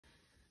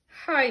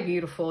Hi,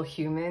 beautiful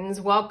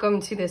humans.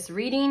 Welcome to this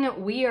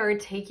reading. We are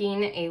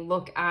taking a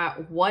look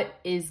at what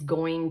is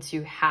going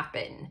to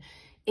happen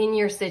in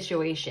your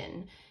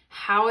situation.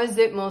 How is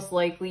it most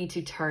likely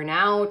to turn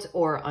out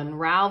or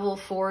unravel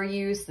for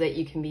you so that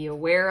you can be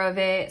aware of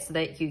it, so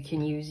that you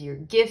can use your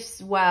gifts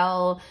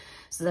well,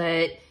 so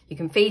that you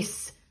can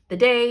face the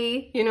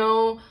day,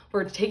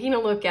 we're taking a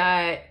look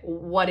at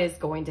what is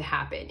going to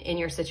happen in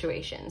your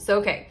situation. So,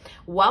 okay,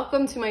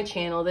 welcome to my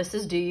channel. This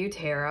is Do You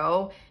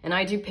Tarot, and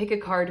I do pick a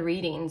card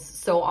readings.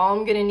 So all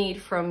I'm gonna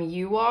need from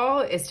you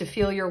all is to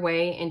feel your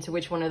way into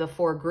which one of the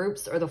four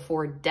groups or the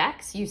four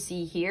decks you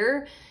see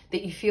here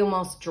that you feel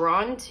most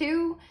drawn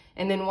to.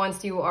 And then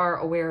once you are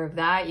aware of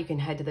that, you can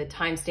head to the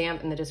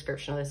timestamp in the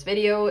description of this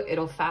video.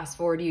 It'll fast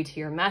forward you to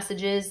your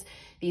messages.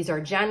 These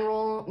are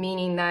general,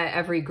 meaning that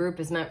every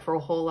group is meant for a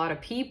whole lot of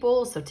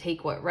people. So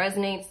take what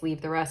resonates, leave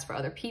the rest for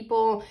other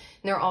people. And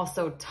they're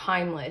also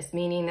timeless,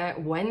 meaning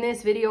that when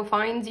this video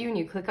finds you and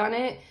you click on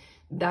it,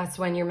 that's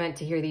when you're meant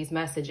to hear these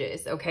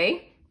messages,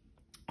 okay?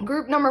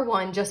 Group number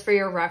one, just for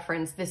your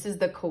reference, this is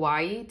the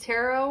Kawaii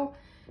Tarot.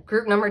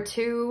 Group number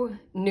two,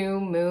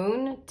 New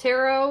Moon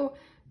Tarot.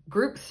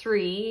 Group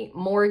three,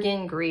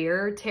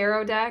 Morgan-Greer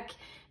Tarot deck.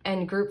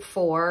 And group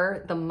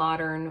four, the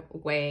Modern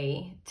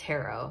Way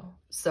Tarot.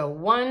 So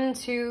 1,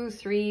 2,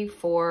 3,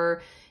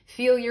 4,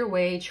 feel your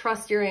way,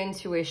 trust your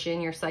intuition,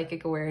 your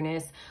psychic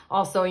awareness.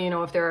 Also,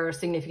 if there are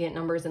significant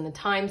numbers in the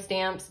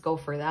timestamps, go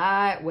for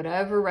that.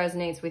 Whatever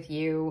resonates with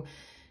you,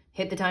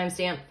 hit the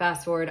timestamp,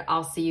 fast forward.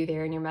 I'll see you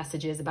there in your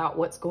messages about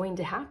what's going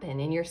to happen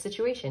in your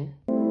situation.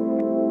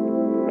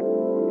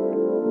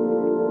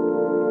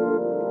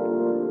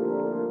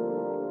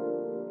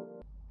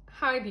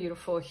 Hi,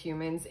 beautiful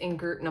humans. In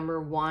group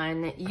number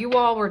one, you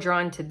all were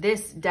drawn to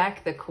this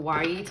deck, the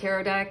Kawaii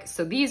Tarot deck.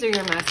 So these are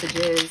your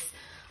messages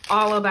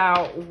all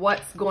about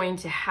what's going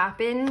to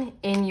happen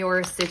in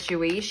your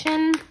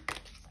situation.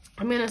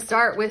 I'm going to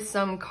start with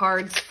some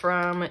cards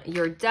from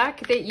your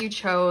deck that you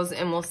chose,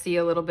 and we'll see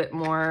a little bit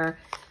more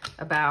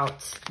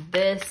about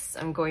this.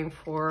 I'm going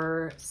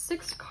for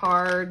 6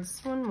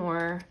 cards, one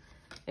more.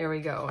 There we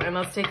go. And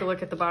let's take a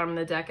look at the bottom of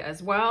the deck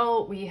as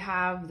well. We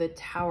have the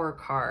Tower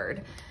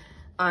card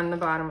on the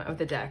bottom of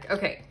the deck.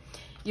 Okay,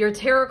 your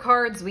tarot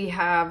cards, we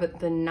have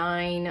the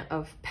 9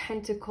 of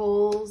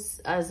Pentacles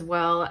as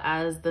well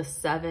as the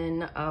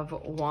 7 of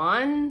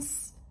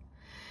Wands.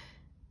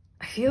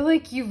 I feel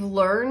like you've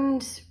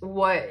learned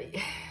what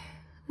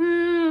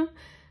I'm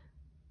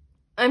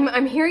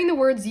hearing the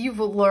words you've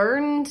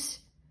learned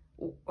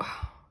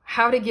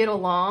how to get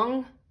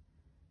along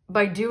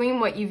by doing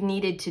what you've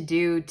needed to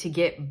do to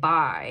get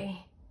by.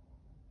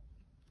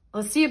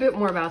 Let's see a bit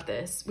more about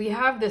this. We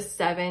have the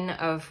 7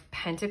 of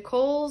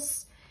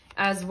Pentacles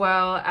as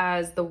well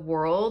as the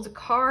World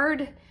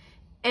card.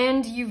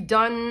 And you've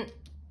done,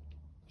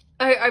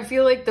 I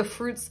feel like the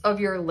fruits of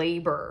your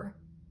labor,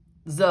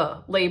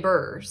 the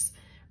labors,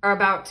 are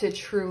about to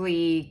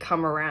truly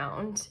come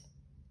around.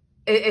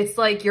 It's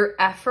like your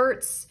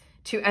efforts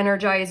to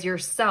energize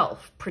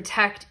yourself,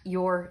 protect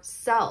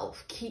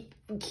yourself, keep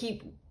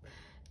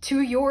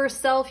to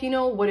yourself,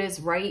 what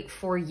is right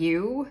for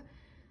you.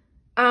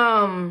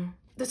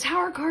 The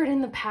Tower card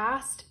in the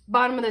past,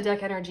 bottom of the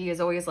deck energy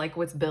is always like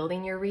what's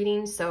building your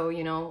reading. So,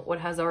 what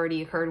has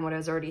already occurred and what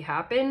has already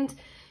happened.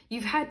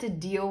 You've had to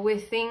deal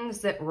with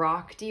things that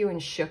rocked you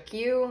and shook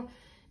you,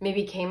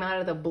 maybe came out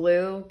of the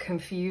blue,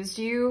 confused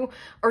you,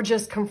 or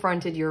just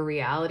confronted your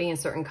reality in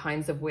certain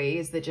kinds of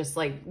ways that just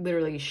like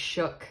literally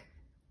shook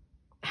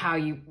how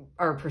you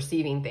are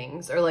perceiving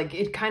things, or like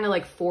it kind of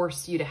like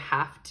forced you to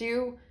have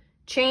to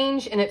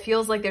change. And it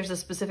feels like there's a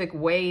specific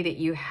way that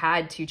you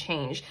had to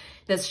change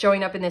that's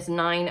showing up in this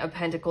 9 of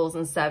Pentacles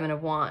and 7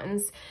 of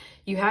Wands.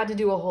 You had to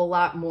do a whole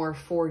lot more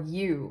for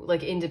you,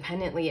 like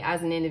independently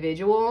as an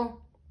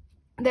individual,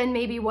 than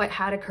maybe what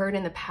had occurred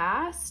in the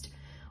past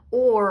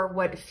or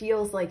what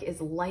feels like is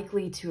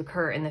likely to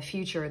occur in the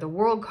future. The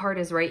World card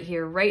is right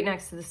here, right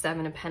next to the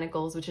 7 of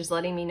Pentacles, which is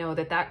letting me know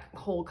that that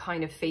whole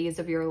kind of phase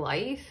of your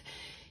life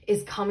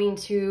is coming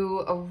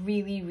to a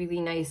really,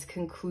 really nice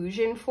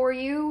conclusion for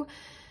you.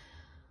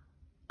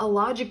 A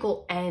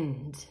logical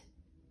end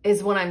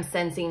is what I'm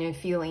sensing and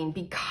feeling,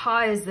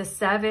 because the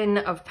 7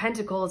 of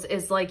Pentacles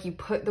is like you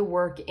put the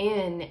work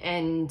in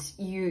and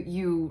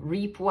you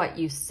reap what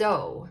you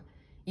sow.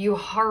 You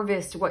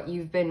harvest what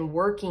you've been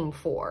working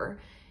for.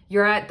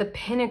 You're at the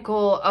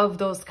pinnacle of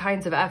those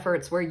kinds of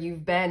efforts where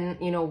you've been,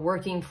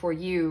 working for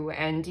you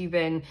and you've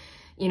been,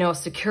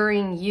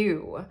 securing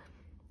you.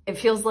 It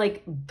feels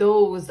like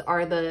those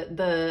are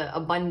the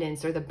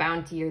abundance or the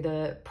bounty or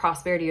the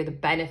prosperity or the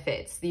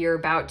benefits that you're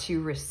about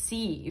to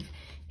receive.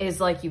 Is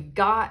like you've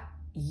got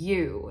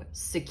you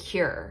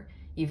secure.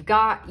 You've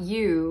got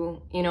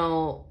you,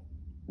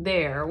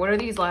 there. What are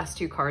these last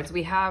 2 cards?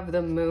 We have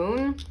the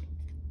Moon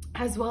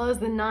as well as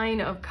the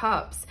 9 of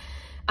Cups.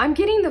 I'm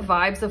getting the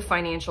vibes of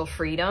financial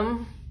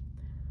freedom,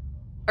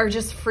 or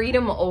just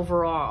freedom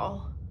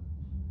overall,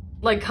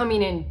 like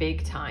coming in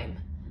big time.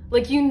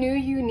 Like you knew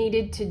you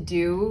needed to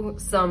do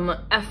some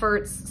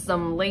efforts,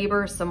 some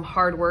labor, some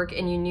hard work,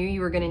 and you knew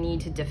you were going to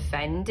need to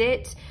defend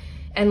it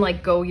and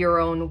like go your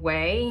own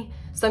way.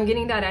 So I'm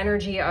getting that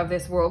energy of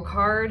this World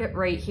card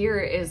right here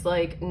is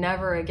like,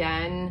 never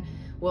again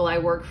will I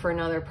work for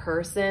another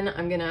person.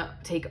 I'm going to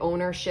take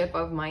ownership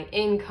of my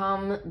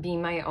income, be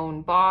my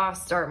own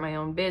boss, start my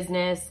own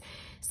business.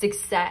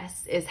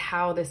 Success is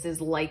how this is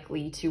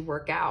likely to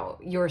work out,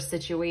 your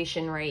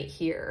situation right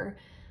here.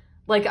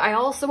 Like, I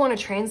also want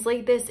to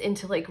translate this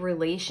into like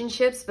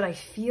relationships, but I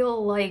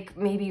feel like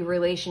maybe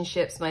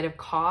relationships might have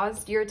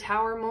caused your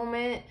Tower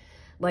moment.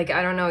 Like,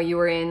 I don't know, you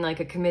were in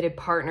like a committed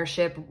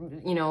partnership,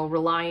 you know,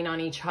 relying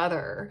on each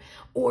other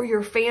or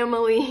your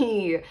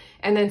family.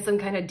 And then some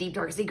kind of deep,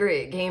 dark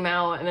secret came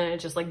out and then it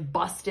just like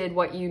busted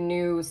what you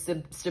knew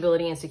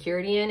stability and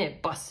security in.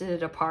 It busted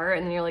it apart.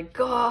 And then you're like,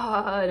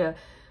 God,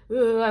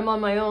 I'm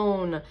on my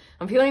own.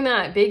 I'm feeling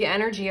that big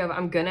energy of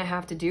I'm gonna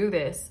have to do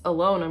this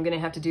alone. I'm gonna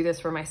have to do this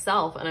for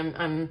myself. And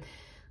I'm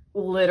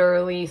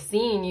literally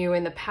seeing you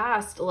in the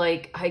past,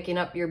 like hiking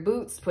up your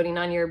boots, putting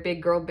on your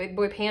big girl, big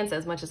boy pants,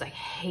 as much as I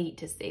hate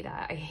to say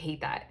that. I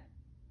hate that.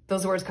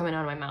 Those words coming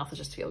out of my mouth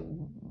just feel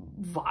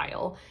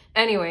vile.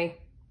 Anyway,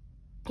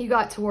 you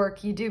got to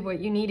work, you did what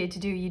you needed to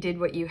do, you did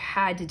what you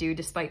had to do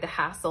despite the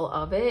hassle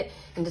of it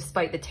and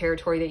despite the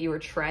territory that you were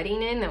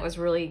treading in that was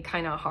really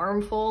kind of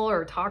harmful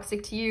or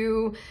toxic to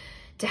you,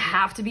 to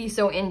have to be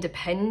so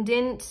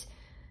independent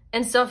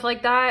and stuff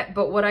like that.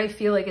 But what I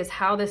feel like is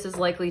how this is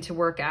likely to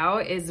work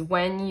out is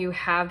when you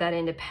have that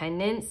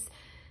independence,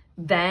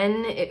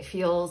 then it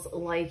feels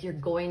like you're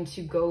going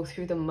to go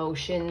through the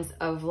motions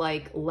of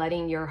like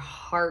letting your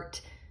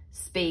heart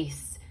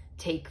space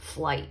take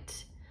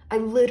flight. I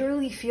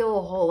literally feel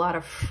a whole lot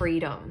of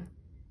freedom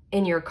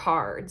in your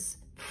cards.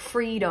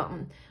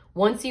 Freedom.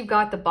 Once you've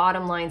got the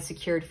bottom line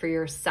secured for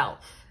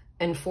yourself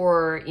and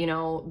for, you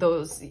know,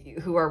 those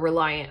who are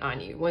reliant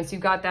on you. Once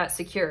you've got that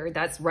secured,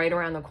 that's right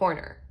around the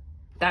corner.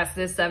 That's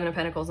this Seven of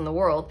Pentacles in the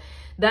world.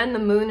 Then the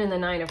Moon and the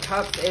Nine of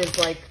Cups is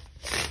like,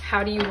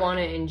 how do you want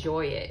to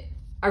enjoy it?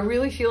 I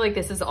really feel like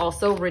this is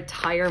also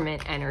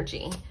retirement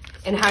energy,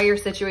 and how your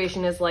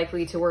situation is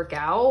likely to work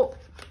out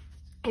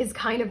is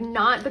kind of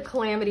not the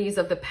calamities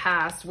of the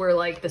past where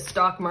like the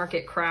stock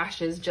market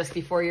crashes just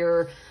before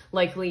you're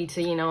likely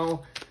to, you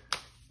know,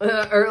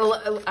 or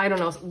I don't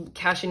know,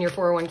 cash in your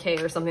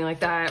 401k or something like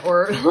that.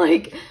 Or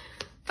like,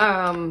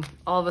 all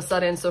of a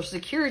sudden Social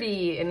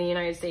Security in the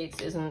United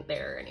States isn't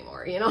there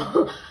anymore, you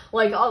know,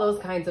 like all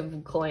those kinds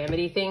of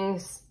calamity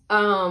things.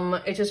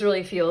 It just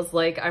really feels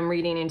like I'm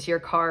reading into your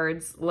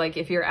cards. Like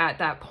if you're at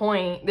that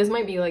point, this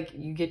might be like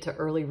you get to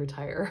early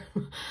retire,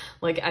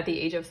 like at the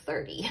age of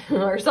 30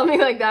 or something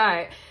like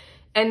that.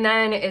 And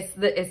then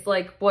it's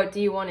like, what do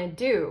you want to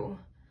do?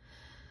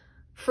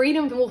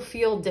 Freedom will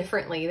feel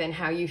differently than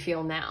how you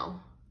feel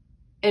now.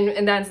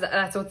 And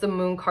that's what the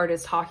Moon card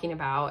is talking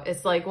about.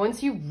 It's like,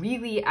 once you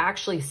really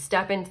actually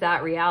step into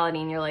that reality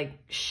and you're like,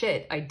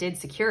 shit, I did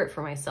secure it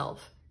for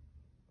myself.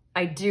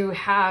 I do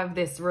have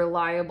this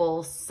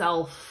reliable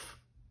self,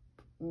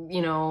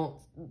 you know,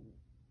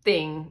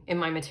 thing in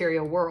my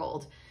material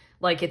world.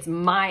 Like it's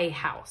my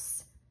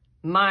house,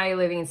 my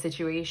living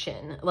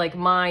situation, like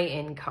my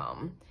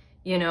income,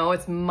 you know,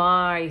 it's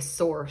my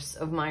source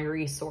of my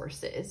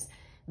resources.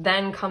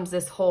 Then comes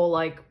this whole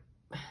like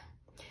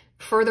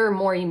further,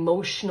 more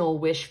emotional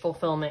wish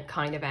fulfillment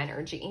kind of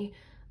energy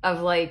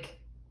of like,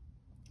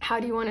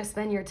 how do you want to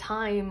spend your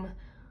time?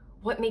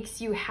 What makes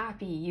you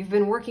happy? You've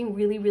been working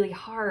really, really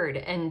hard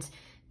and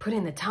put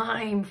in the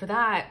time for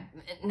that.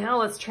 Now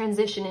let's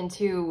transition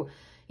into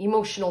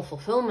emotional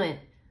fulfillment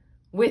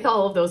with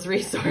all of those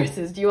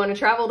resources. Do you want to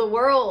travel the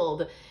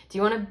world? Do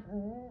you want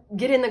to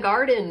get in the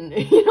garden?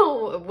 You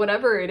know,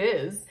 whatever it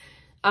is.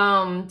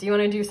 Do you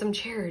want to do some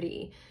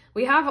charity?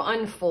 We have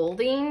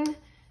unfolding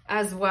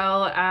as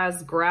well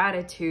as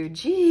gratitude.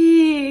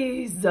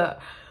 Jeez.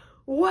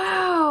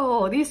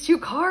 Wow, these two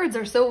cards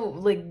are so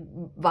like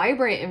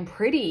vibrant and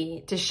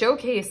pretty to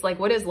showcase like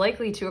what is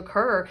likely to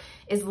occur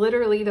is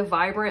literally the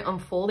vibrant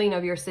unfolding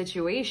of your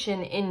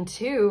situation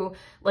into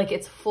like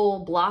its full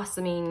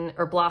blossoming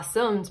or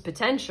blossomed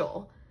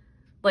potential.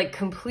 Like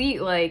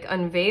complete like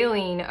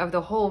unveiling of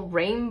the whole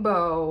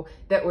rainbow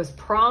that was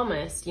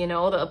promised, you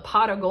know, the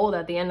pot of gold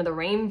at the end of the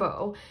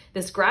rainbow.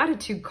 This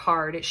gratitude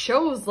card, it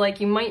shows like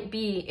you might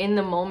be in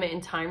the moment in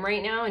time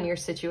right now in your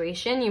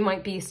situation. You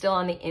might be still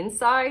on the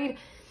inside,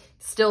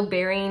 still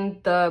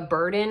bearing the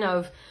burden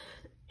of,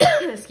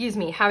 excuse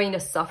me, having to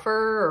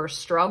suffer or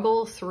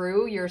struggle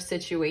through your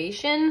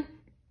situation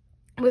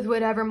with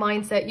whatever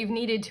mindset you've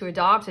needed to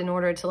adopt in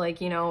order to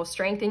like, you know,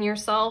 strengthen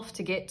yourself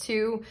to get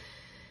to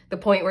the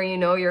point where you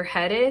know you're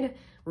headed.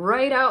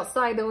 Right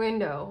outside the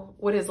window,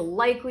 what is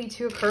likely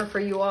to occur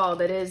for you all,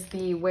 that is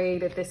the way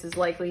that this is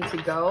likely to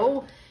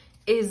go,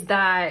 is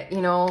that,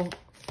 you know,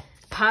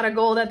 pot of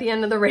gold at the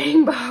end of the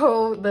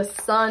rainbow, the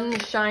sun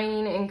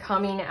shining and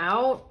coming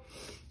out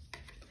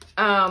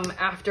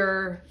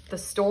after the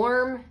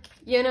storm,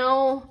 you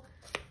know,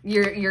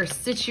 your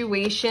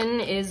situation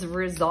is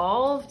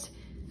resolved.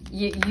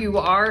 You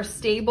are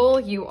stable,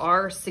 you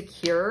are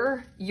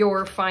secure,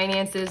 your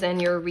finances and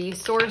your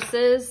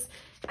resources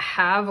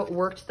have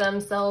worked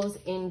themselves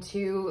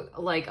into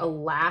like a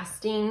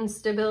lasting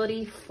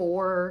stability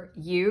for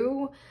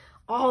you,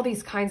 all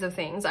these kinds of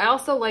things. I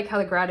also like how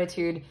the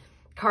gratitude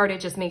card,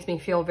 it just makes me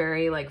feel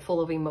very like full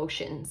of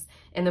emotions.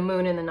 And the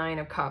moon and the 9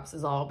 of cups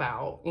is all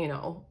about, you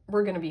know,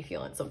 we're going to be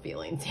feeling some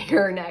feelings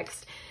here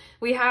next.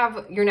 We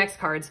have your next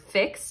cards: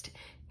 fixed,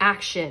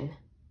 action,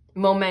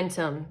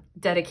 momentum,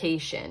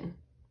 dedication.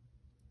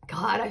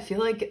 God, I feel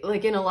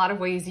like in a lot of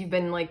ways you've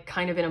been like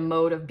kind of in a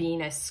mode of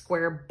being a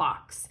square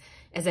box,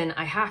 as in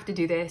I have to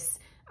do this,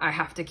 I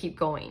have to keep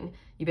going.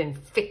 You've been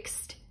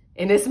fixed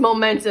in this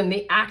momentum,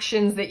 the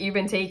actions that you've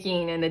been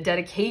taking and the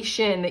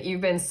dedication that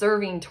you've been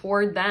serving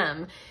toward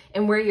them,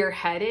 and where you're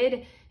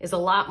headed is a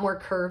lot more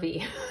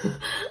curvy,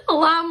 a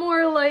lot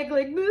more like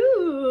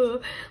ooh,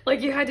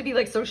 like you had to be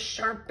like so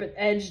sharp and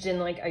edged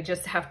and like, I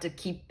just have to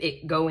keep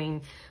it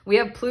going. We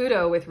have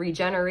Pluto with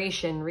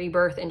regeneration,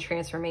 rebirth, and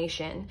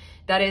transformation.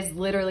 That is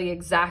literally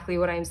exactly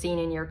what I'm seeing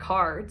in your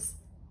cards,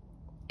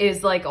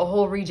 is like a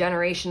whole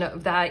regeneration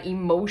of that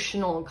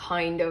emotional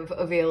kind of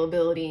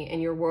availability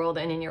in your world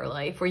and in your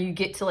life, where you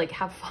get to like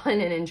have fun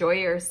and enjoy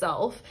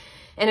yourself,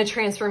 and a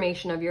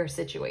transformation of your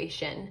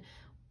situation.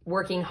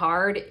 Working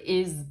hard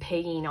is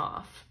paying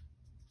off.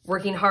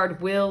 Working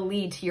hard will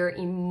lead to your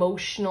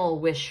emotional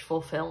wish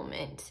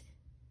fulfillment.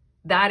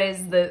 That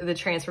is the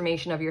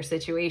transformation of your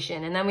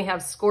situation. And then we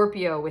have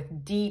Scorpio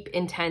with deep,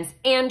 intense,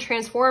 and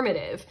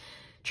transformative.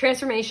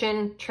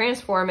 Transformation,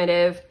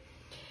 transformative.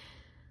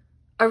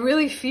 I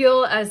really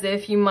feel as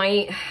if you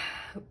might,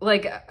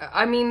 like,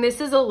 I mean, this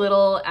is a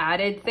little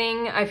added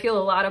thing. I feel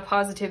a lot of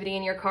positivity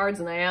in your cards,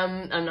 and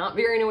I'm not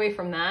veering away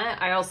from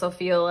that. I also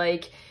feel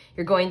like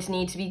you're going to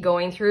need to be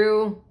going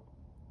through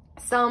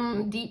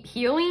some deep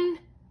healing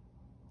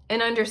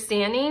and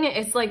understanding.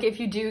 It's like if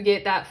you do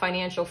get that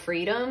financial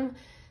freedom,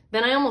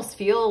 then I almost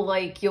feel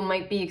like you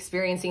might be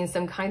experiencing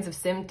some kinds of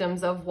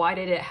symptoms of why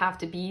did it have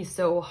to be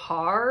so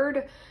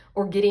hard,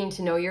 or getting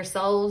to know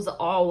yourselves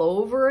all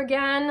over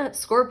again.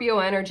 Scorpio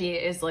energy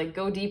is like,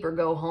 go deep or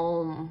go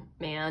home,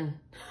 man.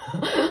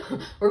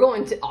 We're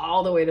going to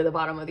all the way to the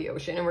bottom of the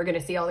ocean, and we're going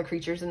to see all the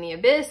creatures in the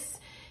abyss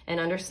and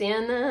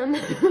understand them.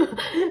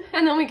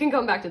 And then we can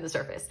come back to the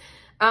surface.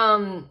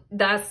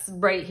 That's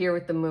right here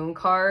with the moon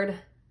card.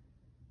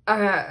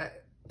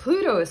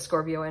 Pluto is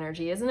Scorpio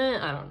energy, isn't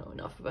it? I don't know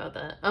enough about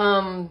that.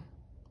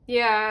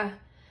 Yeah,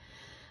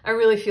 I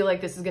really feel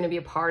like this is going to be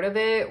a part of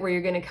it, where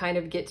you're going to kind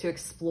of get to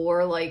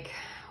explore like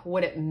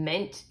what it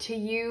meant to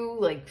you,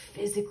 like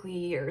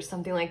physically or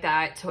something like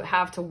that, to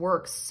have to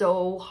work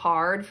so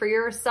hard for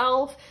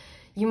yourself.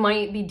 You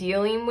might be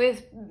dealing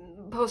with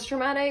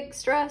post-traumatic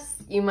stress.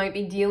 You might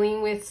be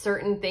dealing with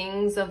certain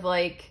things of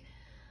like,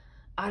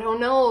 I don't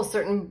know,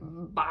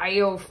 certain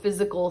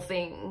biophysical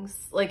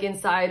things like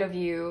inside of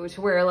you,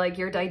 to where like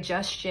your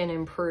digestion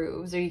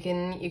improves, or you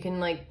can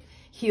like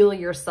heal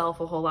yourself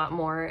a whole lot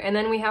more. And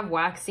then we have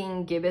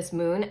waxing gibbous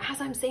moon, as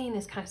I'm saying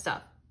this kind of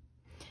stuff.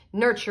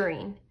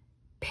 Nurturing,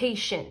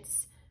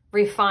 patience,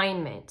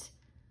 refinement.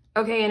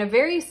 Okay, in a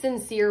very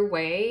sincere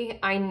way,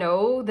 I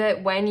know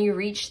that when you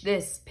reach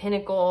this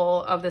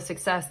pinnacle of the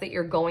success that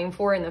you're going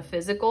for in the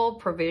physical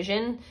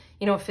provision,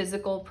 you know,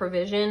 physical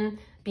provision,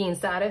 being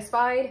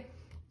satisfied,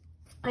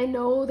 I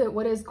know that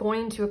what is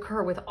going to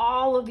occur with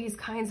all of these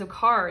kinds of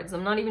cards,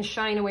 I'm not even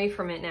shying away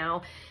from it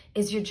now,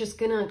 is you're just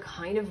gonna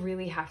kind of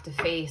really have to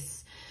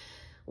face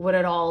what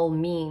it all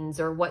means,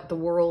 or what the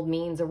world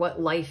means, or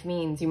what life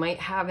means. You might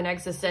have an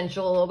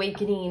existential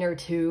awakening or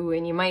two,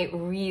 and you might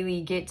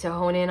really get to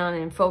hone in on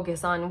and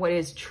focus on what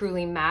is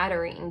truly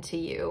mattering to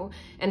you,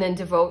 and then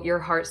devote your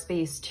heart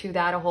space to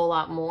that a whole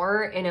lot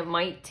more. And it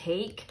might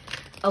take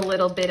a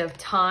little bit of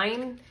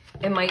time.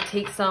 It might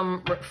take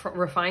some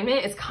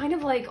refinement. It's kind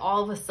of like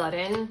all of a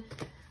sudden,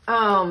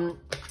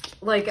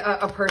 like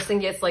a person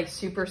gets like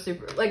super,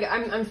 like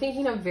I'm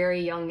thinking of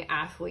very young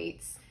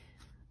athletes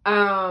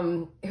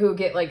who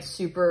get like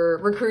super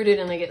recruited,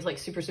 and they get like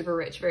super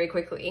rich very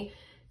quickly.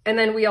 And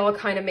then we all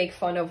kind of make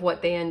fun of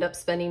what they end up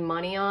spending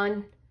money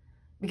on,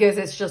 because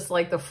it's just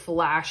like the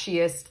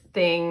flashiest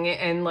thing,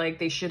 and like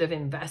they should have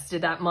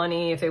invested that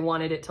money if they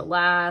wanted it to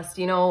last,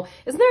 you know.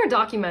 Isn't there a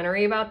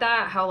documentary about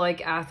that, how like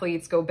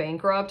athletes go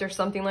bankrupt or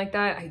something like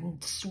that? I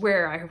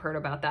swear I have heard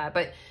about that.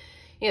 But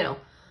you know,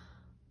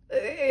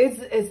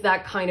 it's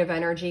that kind of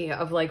energy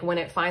of like, when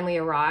it finally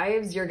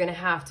arrives, you're gonna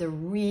have to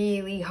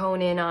really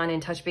hone in on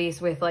and touch base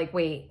with like,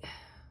 wait,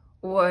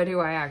 what do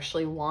I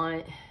actually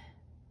want?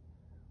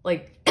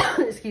 Like,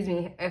 excuse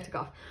me, I have to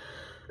cough.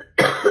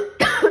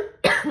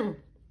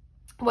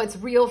 What's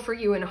real for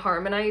you and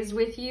harmonized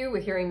with you,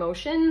 with your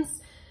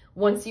emotions,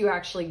 once you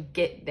actually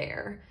get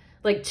there,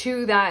 like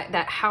to that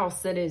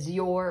house that is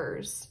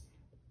yours,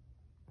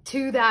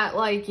 to that,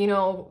 like, you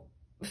know,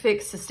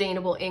 fixed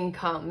sustainable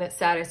income that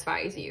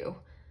satisfies you.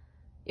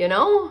 you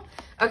know?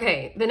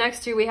 Okay, the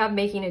next two we have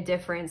making a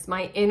difference.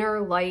 My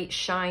inner light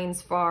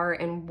shines far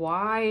and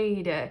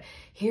wide.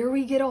 Here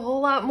we get a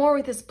whole lot more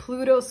with this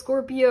Pluto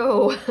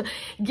Scorpio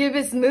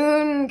gibbous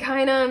moon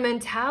kind of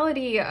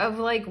mentality of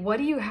like, what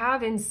do you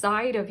have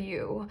inside of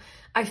you?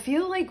 I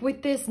feel like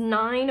with this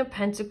 9 of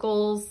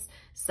Pentacles,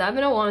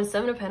 7 of Wands,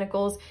 7 of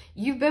Pentacles,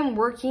 you've been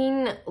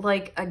working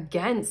like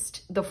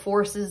against the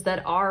forces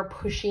that are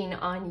pushing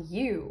on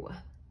you.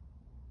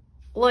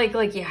 Like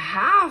you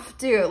have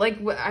to, like,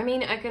 I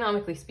mean,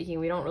 economically speaking,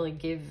 we don't really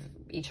give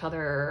each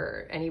other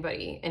or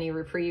anybody any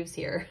reprieves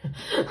here.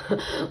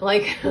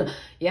 Like,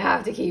 you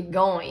have to keep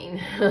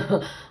going.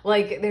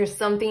 Like, there's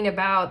something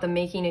about the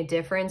making a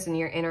difference in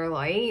your inner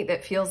light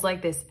that feels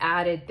like this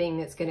added thing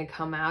that's going to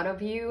come out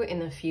of you in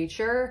the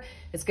future.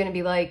 It's going to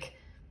be like,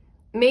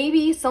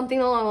 maybe something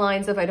along the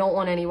lines of, I don't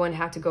want anyone to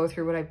have to go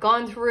through what I've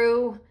gone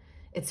through.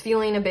 It's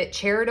feeling a bit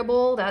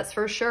charitable, that's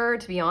for sure,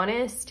 to be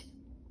honest.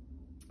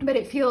 But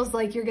it feels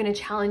like you're going to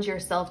challenge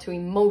yourself to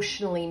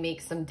emotionally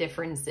make some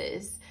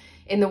differences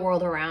in the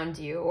world around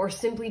you, or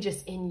simply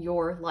just in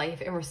your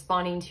life and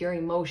responding to your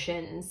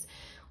emotions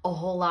a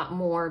whole lot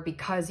more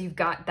because you've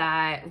got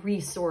that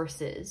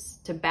resources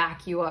to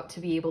back you up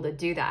to be able to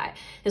do that.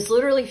 This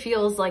literally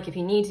feels like if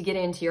you need to get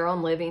into your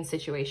own living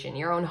situation,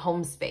 your own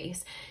home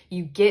space,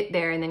 you get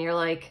there and then you're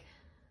like,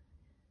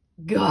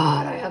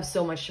 God, I have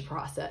so much to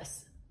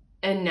process.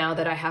 And now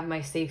that I have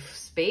my safe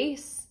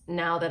space,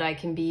 now that I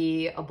can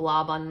be a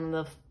blob on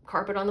the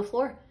carpet on the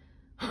floor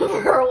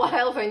for a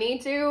while if I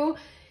need to,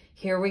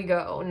 here we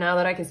go. Now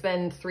that I can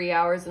spend 3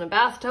 hours in a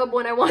bathtub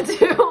when I want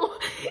to,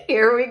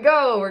 here we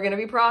go. We're going to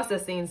be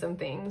processing some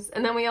things.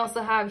 And then we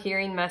also have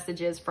hearing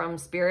messages from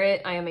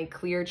Spirit. I am a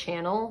clear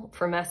channel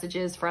for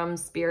messages from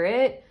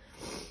Spirit.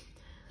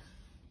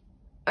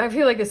 I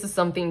feel like this is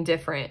something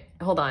different.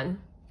 Hold on.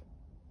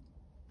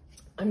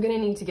 I'm going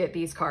to need to get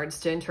these cards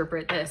to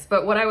interpret this.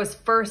 But what I was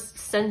first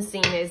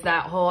sensing is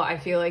that whole, I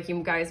feel like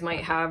you guys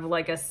might have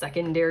like a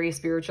secondary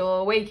spiritual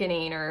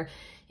awakening, or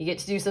you get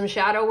to do some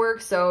shadow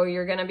work. So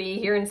you're going to be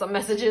hearing some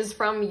messages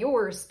from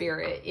your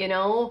spirit, you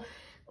know,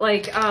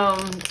 like,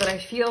 but I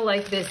feel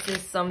like this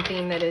is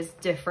something that is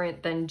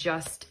different than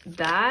just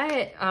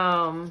that.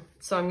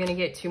 So I'm going to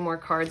get 2 more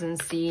cards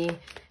and see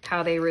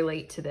how they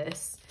relate to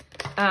this.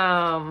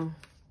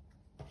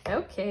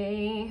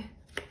 Okay.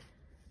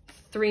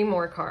 3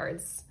 more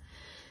cards.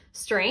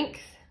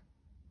 Strength,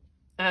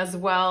 as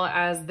well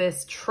as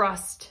this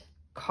trust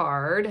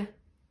card,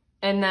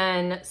 and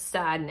then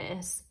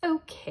sadness.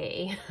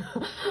 Okay.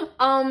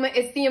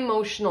 It's the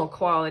emotional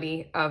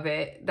quality of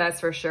it,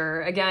 that's for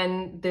sure.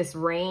 Again, this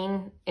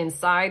rain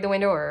inside the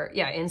window, or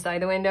yeah,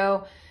 inside the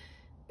window,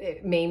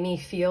 it made me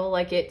feel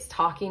like it's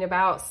talking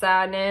about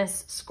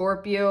sadness,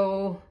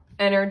 Scorpio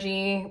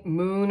energy,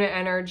 moon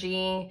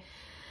energy.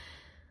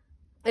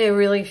 It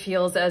really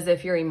feels as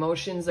if your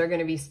emotions are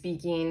going to be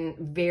speaking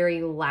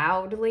very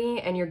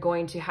loudly and you're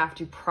going to have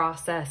to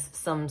process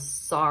some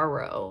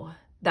sorrow.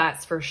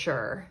 That's for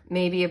sure.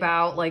 Maybe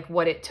about like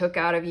what it took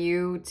out of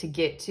you to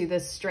get to the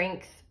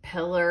strength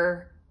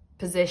pillar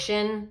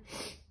position.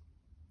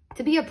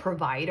 To be a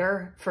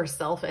provider for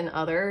self and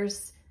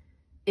others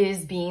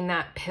is being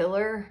that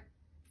pillar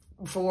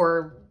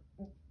for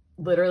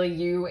literally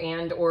you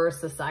and or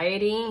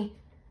society.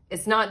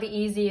 It's not the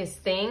easiest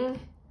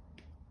thing.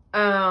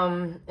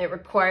 It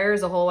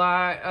requires a whole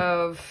lot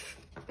of,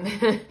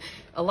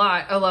 a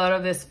lot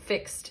of this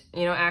fixed,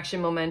 you know, action,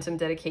 momentum,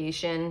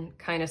 dedication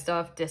kind of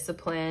stuff,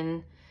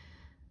 discipline,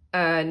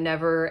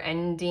 never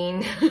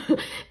ending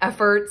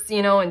efforts,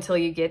 you know, until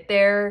you get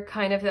there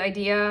kind of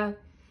idea.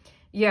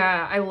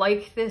 Yeah, I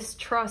like this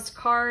trust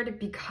card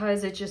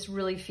because it just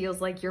really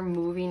feels like you're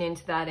moving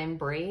into that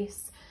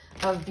embrace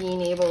of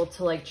being able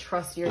to like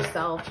trust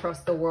yourself,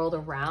 trust the world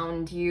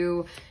around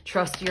you,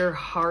 trust your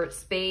heart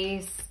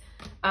space.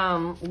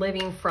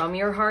 Living from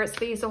your heart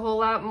space a whole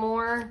lot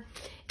more.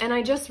 And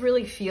I just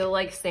really feel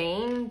like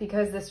saying,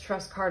 because this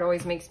trust card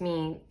always makes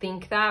me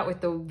think that with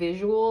the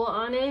visual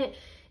on it,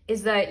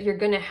 is that you're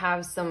going to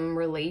have some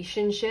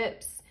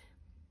relationships,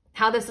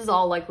 how this is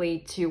all likely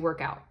to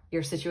work out,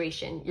 your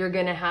situation. You're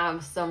going to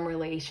have some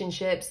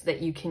relationships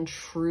that you can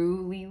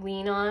truly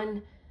lean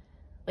on,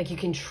 like you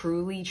can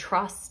truly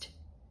trust.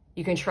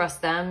 You can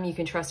trust them, you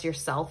can trust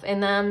yourself in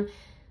them.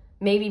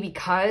 Maybe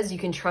because you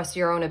can trust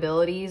your own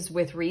abilities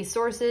with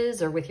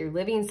resources or with your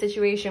living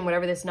situation,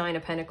 whatever this 9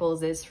 of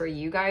Pentacles is for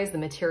you guys, the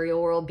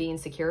material world being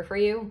secure for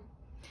you,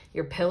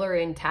 your pillar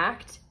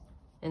intact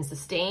and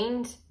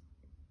sustained.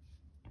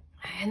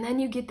 And then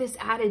you get this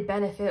added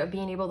benefit of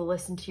being able to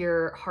listen to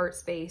your heart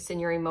space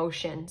and your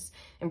emotions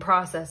and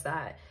process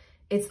that.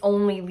 It's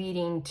only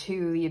leading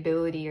to the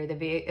ability or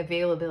the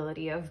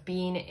availability of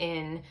being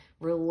in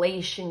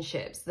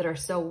relationships that are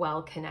so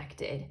well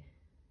connected.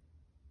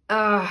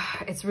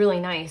 It's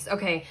really nice.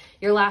 Okay,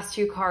 your last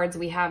 2 cards,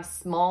 we have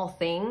small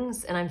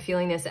things, and I'm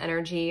feeling this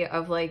energy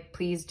of like,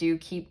 please do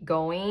keep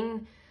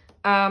going.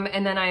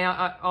 And then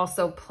I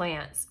also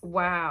plants.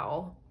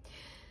 Wow.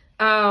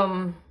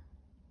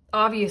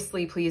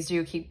 Obviously, please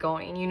do keep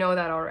going. You know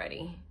that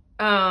already.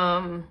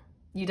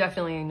 You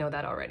definitely know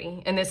that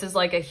already. And this is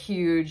like a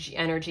huge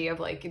energy of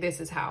like,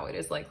 this is how it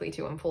is likely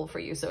to unfold for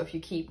you. So if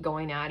you keep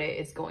going at it,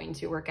 it's going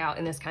to work out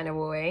in this kind of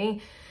a way.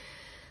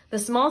 The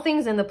small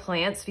things in the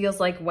plants feels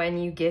like when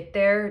you get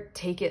there,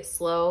 take it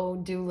slow,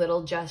 do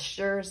little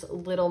gestures,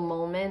 little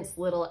moments,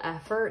 little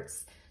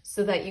efforts,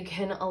 so that you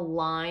can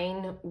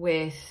align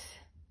with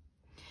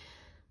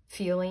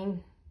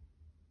feeling,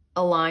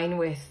 align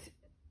with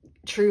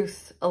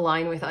truth,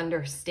 align with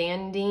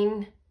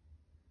understanding.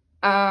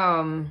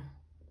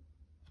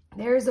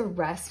 There's a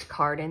rest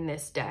card in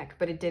this deck,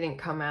 but it didn't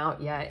come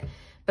out yet.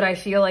 But I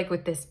feel like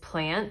with this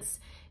plants,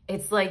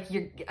 it's like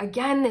you're,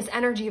 again, this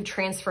energy of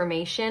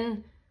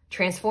transformation,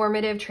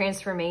 transformative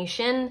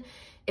transformation.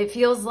 It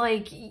feels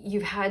like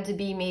you've had to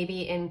be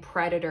maybe in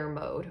predator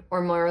mode,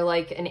 or more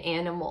like an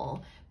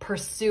animal,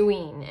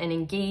 pursuing and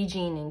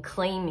engaging and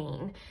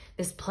claiming.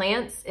 This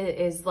plants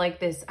is like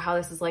this, how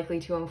this is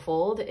likely to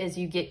unfold is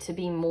you get to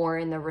be more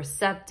in the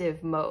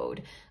receptive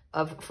mode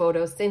of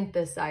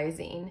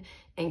photosynthesizing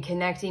and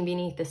connecting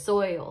beneath the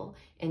soil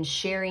and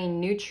sharing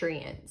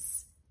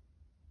nutrients.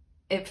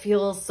 It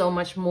feels so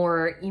much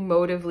more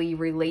emotively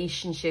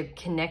relationship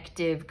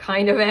connective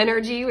kind of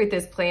energy with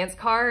this plants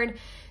card.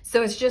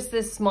 So it's just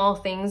this small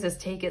things as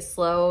take it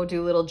slow,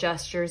 do little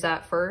gestures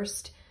at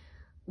first,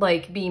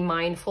 like be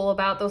mindful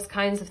about those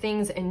kinds of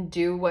things and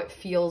do what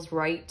feels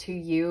right to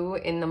you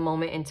in the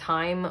moment in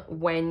time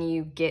when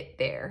you get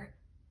there,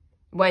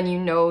 when you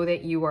know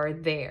that you are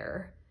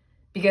there.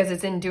 Because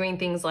it's in doing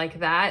things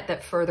like that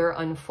that further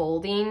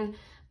unfolding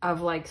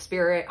of like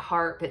spirit,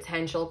 heart,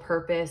 potential,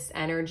 purpose,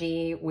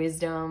 energy,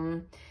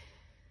 wisdom,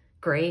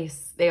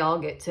 grace, they all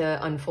get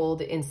to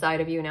unfold inside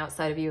of you and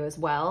outside of you as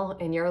well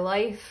in your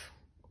life.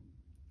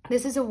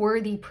 This is a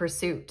worthy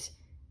pursuit.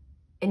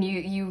 And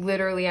you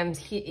literally, I'm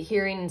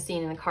hearing and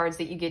seeing in the cards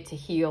that you get to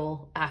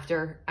heal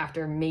after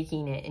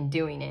making it and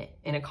doing it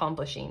and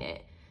accomplishing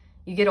it.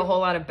 You get a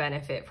whole lot of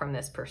benefit from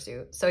this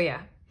pursuit. So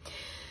yeah.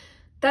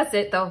 That's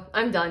it though.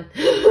 I'm done.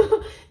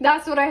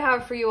 That's what I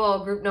have for you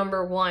all, group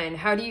number 1.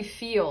 How do you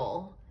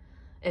feel?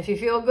 If you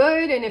feel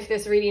good and if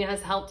this reading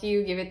has helped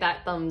you, give it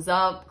that thumbs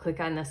up, click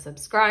on the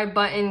subscribe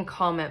button,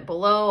 comment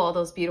below, all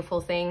those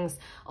beautiful things.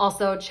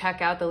 Also,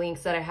 check out the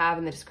links that I have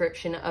in the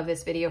description of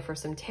this video for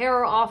some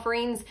tarot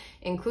offerings,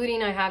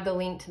 including I have the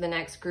link to the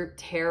next group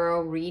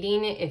tarot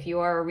reading. If you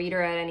are a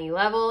reader at any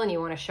level and you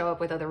want to show up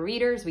with other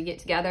readers, we get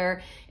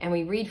together and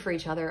we read for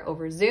each other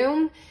over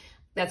Zoom.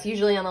 That's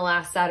usually on the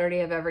last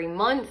Saturday of every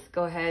month.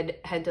 Go ahead,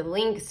 head to the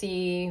link,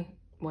 see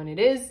when it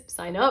is,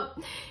 sign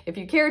up if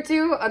you care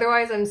to.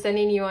 Otherwise, I'm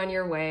sending you on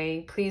your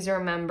way. Please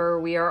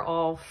remember, we are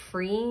all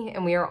free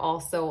and we are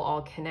also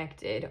all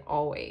connected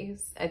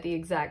always at the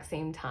exact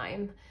same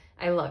time.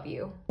 I love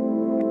you.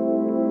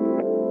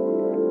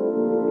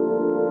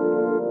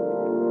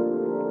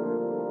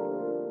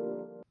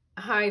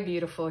 Hi,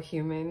 beautiful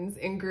humans.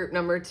 In group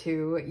number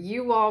 2,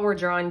 you all were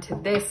drawn to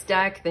this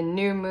deck, the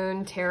New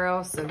Moon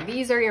Tarot. So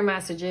these are your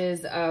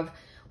messages of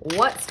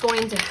what's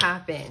going to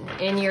happen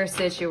in your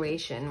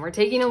situation. We're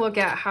taking a look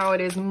at how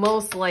it is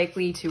most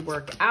likely to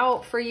work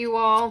out for you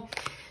all.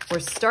 We're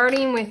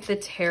starting with the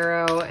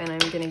tarot, and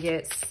I'm going to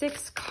get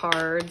 6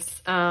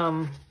 cards,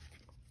 and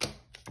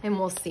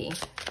we'll see.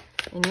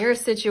 In your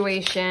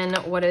situation,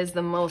 what is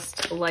the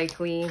most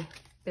likely,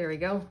 there we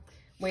go,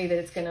 way that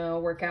it's going to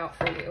work out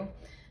for you.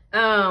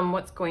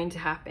 What's going to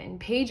happen?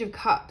 Page of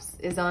Cups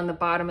is on the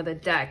bottom of the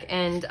deck,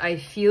 and I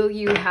feel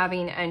you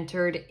having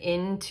entered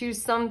into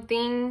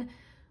something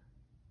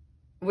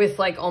with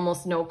like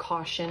almost no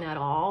caution at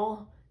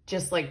all,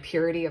 just like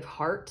purity of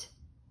heart,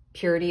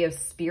 purity of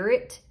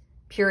spirit,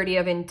 purity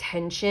of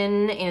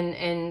intention,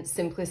 and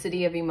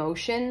simplicity of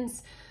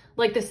emotions.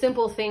 Like the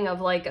simple thing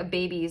of like a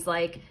baby's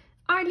like,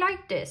 I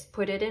like this,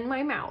 put it in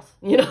my mouth,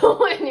 you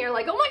know, and you're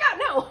like, oh my God,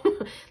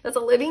 no, that's a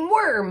living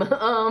worm.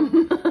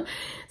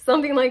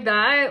 Something like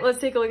that. Let's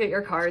take a look at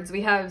your cards.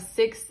 We have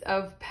 6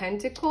 of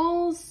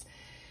Pentacles,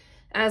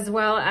 as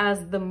well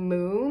as the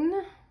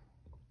Moon.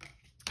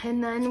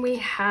 And then we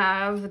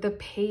have the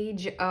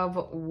Page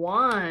of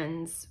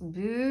Wands.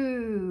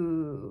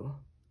 Boo.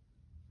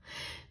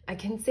 I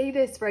can say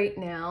this right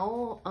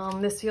now.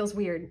 This feels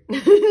weird.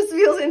 This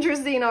feels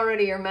interesting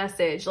already, your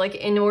message. Like,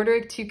 in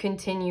order to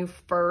continue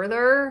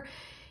further,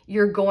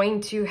 you're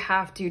going to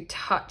have to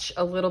touch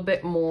a little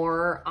bit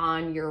more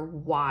on your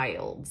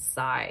wild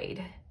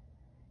side.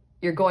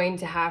 You're going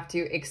to have to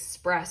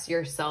express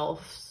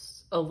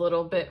yourself a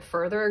little bit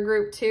further,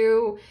 group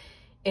 2,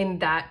 in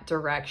that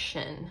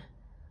direction.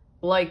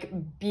 Like,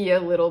 be a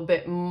little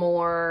bit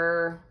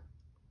more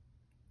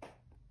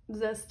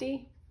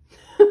zesty,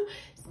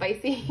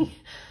 spicy,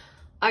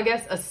 I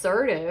guess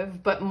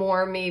assertive, but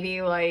more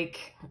maybe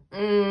like,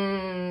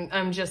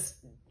 I'm just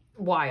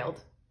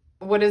wild.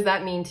 What does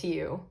that mean to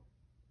you?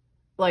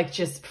 Like,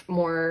 just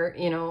more,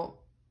 you know,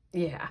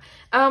 yeah.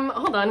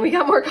 Hold on, we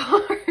got more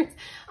cards.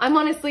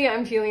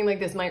 I'm feeling like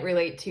this might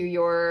relate to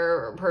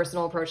your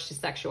personal approach to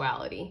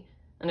sexuality.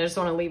 And I just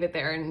want to leave it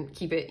there and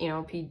keep it, you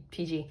know,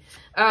 PG.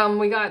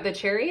 We got the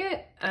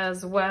Chariot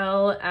as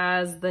well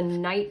as the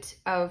Knight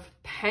of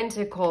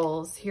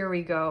Pentacles. Here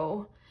we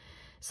go.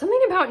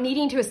 Something about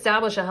needing to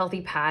establish a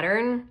healthy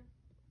pattern.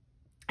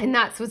 And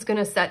that's what's going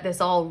to set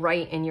this all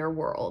right in your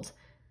world.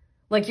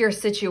 Like your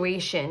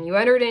situation. You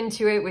entered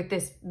into it with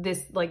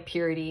this like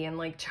purity and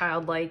like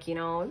childlike, you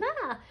know,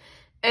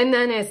 and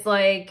then it's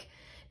like,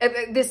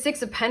 this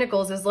Six of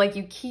Pentacles is like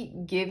you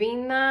keep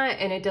giving that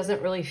and it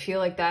doesn't really feel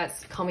like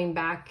that's coming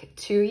back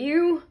to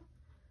you.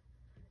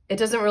 It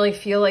doesn't really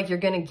feel like you're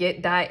going to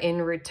get that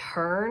in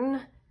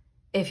return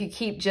if you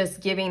keep just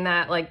giving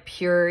that like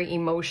pure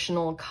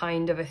emotional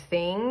kind of a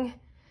thing.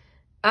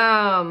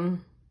 There's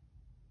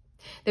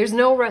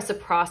no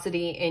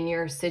reciprocity in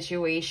your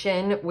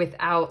situation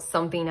without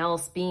something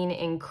else being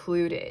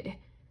included.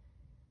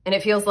 And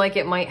it feels like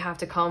it might have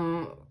to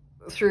come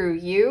through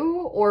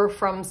you or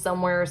from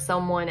somewhere,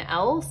 someone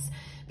else,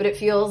 but it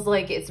feels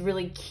like it's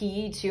really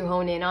key to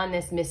hone in on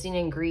this missing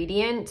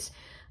ingredient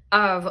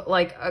of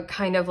like a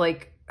kind of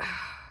like,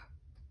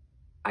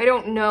 I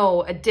don't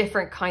know, a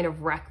different kind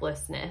of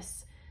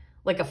recklessness,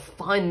 like a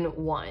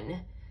fun one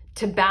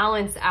to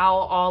balance out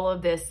all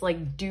of this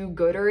like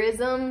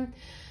do-gooderism.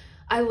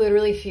 I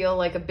literally feel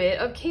like a bit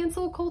of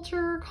cancel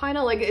culture, kind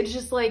of like, it's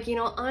just like, you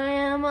know, I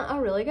am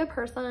a really good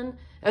person.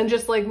 And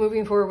just like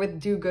moving forward with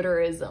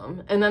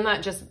do-gooderism. And then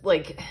that just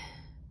like,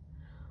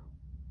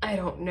 I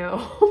don't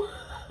know.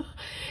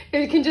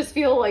 It can just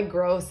feel like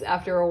gross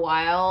after a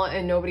while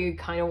and nobody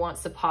kind of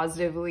wants to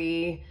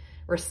positively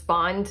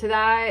respond to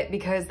that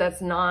because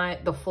that's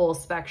not the full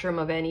spectrum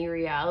of any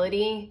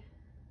reality.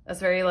 That's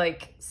very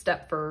like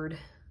Stepford.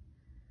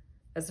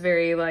 That's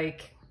very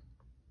like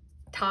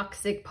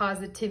toxic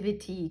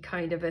positivity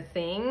kind of a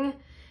thing.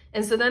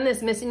 And so then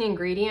this missing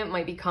ingredient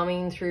might be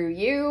coming through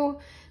you,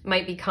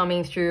 might be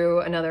coming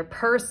through another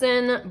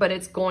person, but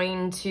it's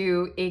going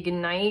to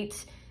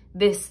ignite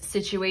this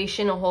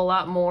situation a whole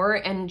lot more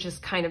and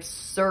just kind of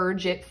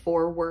surge it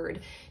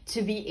forward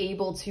to be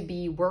able to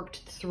be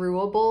worked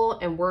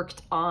throughable and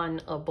worked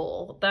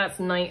on-able. That's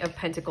Knight of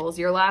Pentacles.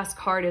 Your last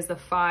card is the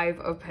Five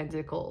of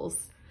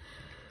Pentacles.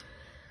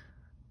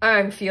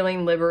 I'm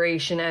feeling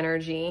liberation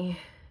energy.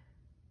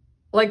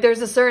 Like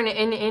there's a certain,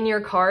 in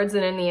your cards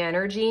and in the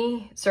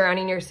energy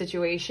surrounding your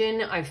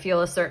situation, I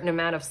feel a certain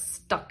amount of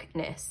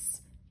stuckness.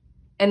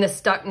 And the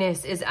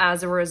stuckness is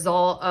as a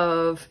result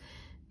of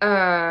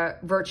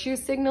virtue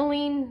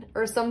signaling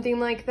or something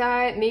like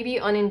that, maybe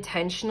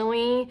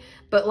unintentionally,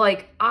 but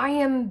like, I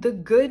am the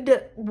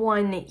good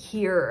one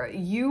here.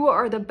 You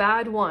are the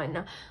bad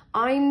one.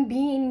 I'm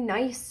being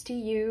nice to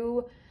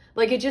you.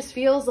 Like, it just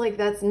feels like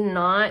that's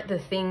not the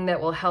thing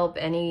that will help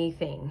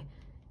anything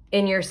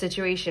in your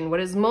situation.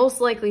 What is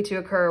most likely to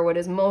occur, what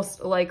is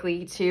most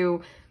likely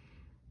to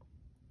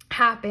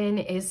happen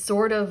is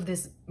sort of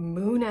this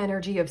moon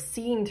energy of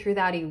seeing through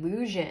that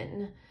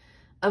illusion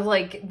of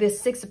like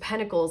this Six of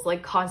Pentacles,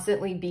 like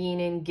constantly being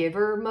in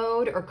giver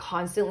mode or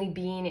constantly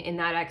being in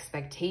that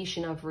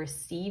expectation of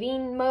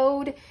receiving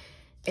mode.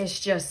 It's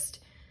just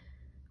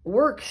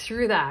work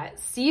through that.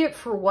 See it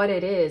for what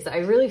it is. I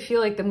really feel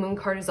like the moon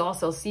card is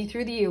also see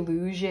through the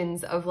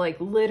illusions of like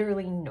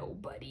literally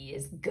nobody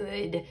is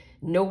good.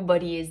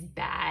 Nobody is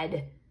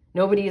bad.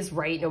 Nobody is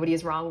right. Nobody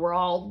is wrong. We're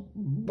all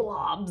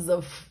blobs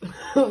of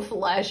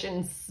flesh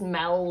and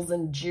smells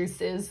and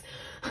juices.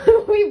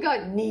 We've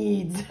got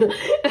needs. And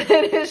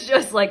it's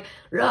just like,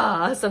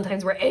 rah,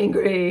 sometimes we're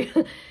angry.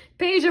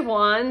 Page of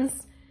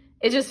Wands.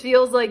 It just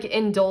feels like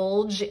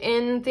indulge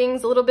in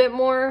things a little bit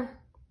more.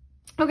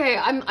 Okay,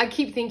 I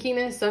keep thinking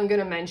this, so I'm going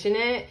to mention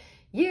it.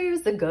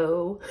 Years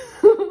ago,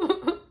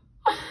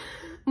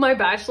 my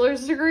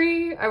bachelor's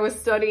degree, I was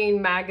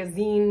studying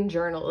magazine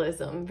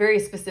journalism, very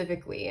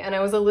specifically. And I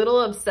was a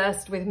little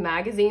obsessed with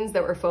magazines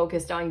that were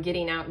focused on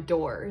getting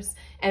outdoors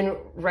and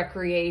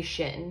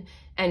recreation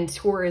and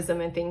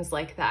tourism and things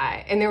like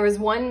that. And there was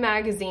one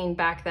magazine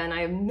back then,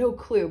 I have no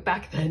clue,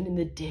 back then in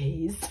the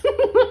days.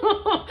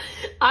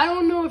 I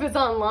don't know if it's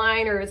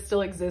online or it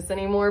still exists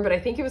anymore, but I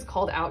think it was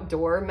called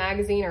Outdoor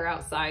Magazine or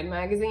Outside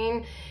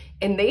Magazine.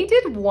 And they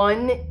did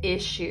one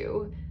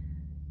issue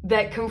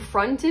that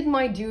confronted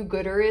my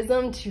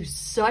do-gooderism to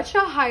such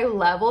a high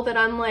level that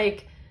I'm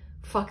like,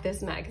 fuck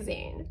this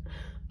magazine.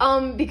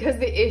 Because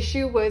the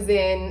issue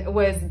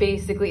was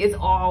basically, it's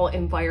all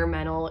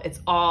environmental,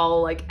 it's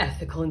all like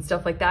ethical and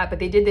stuff like that. But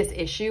they did this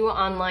issue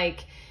on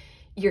like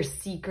your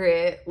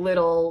secret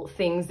little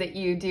things that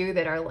you do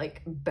that are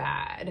like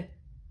bad.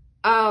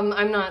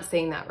 I'm not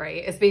saying that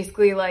right. It's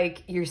basically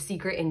like your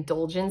secret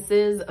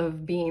indulgences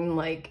of being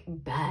like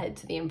bad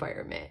to the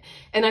environment.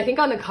 And I think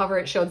on the cover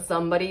it showed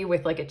somebody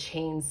with like a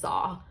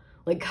chainsaw,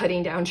 like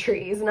cutting down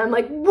trees. And I'm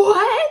like,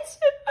 what?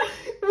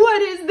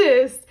 What is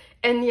this?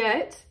 And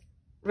yet,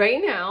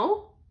 right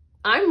now,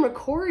 I'm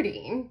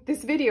recording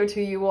this video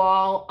to you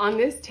all on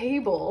this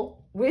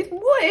table with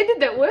wood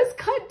that was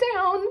cut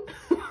down.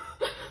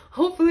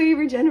 hopefully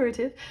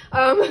regenerative,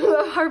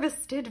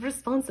 harvested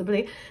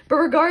responsibly. But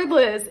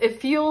regardless, it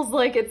feels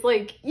like it's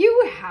like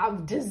you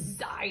have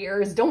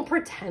desires. Don't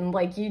pretend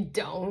like you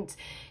don't.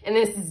 And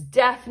this is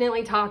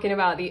definitely talking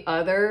about the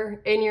other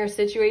in your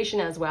situation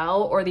as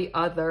well, or the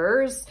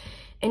others,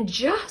 and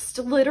just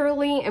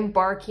literally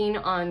embarking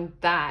on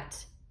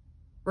that,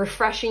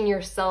 refreshing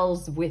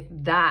yourselves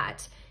with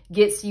that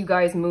gets you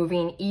guys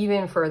moving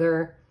even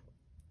further,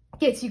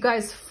 gets you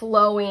guys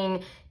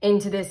flowing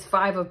into this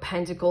Five of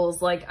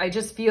Pentacles. Like, I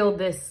just feel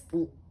this,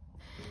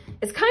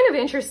 it's kind of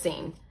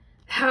interesting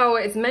how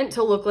it's meant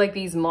to look like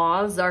these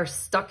moths are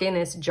stuck in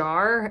this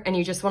jar and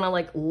you just want to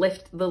like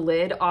lift the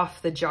lid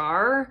off the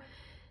jar,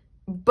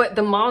 but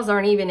the moths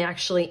aren't even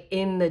actually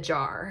in the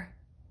jar.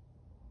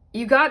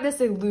 You got this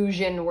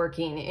illusion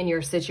working in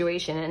your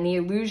situation, and the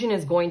illusion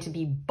is going to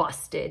be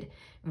busted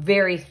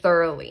very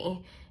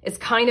thoroughly. It's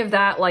kind of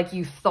that, like,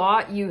 you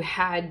thought you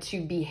had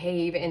to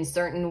behave in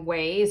certain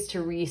ways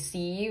to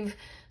receive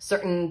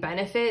certain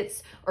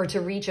benefits or to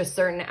reach a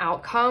certain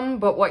outcome.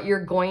 But what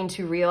you're going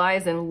to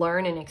realize and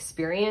learn and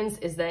experience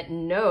is that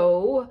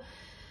no,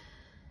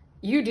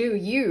 you do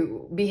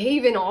you.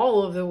 Behave in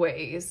all of the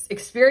ways.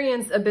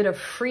 Experience a bit of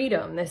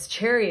freedom, this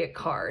Chariot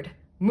card.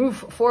 Move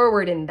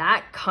forward in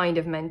that kind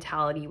of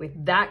mentality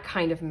with that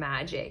kind of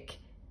magic,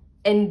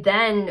 and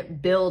then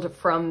build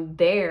from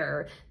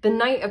there. The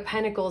Knight of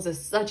Pentacles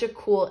is such a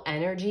cool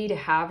energy to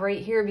have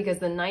right here, because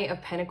the Knight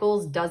of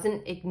Pentacles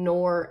doesn't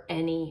ignore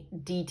any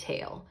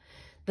detail.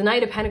 The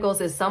Knight of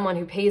Pentacles is someone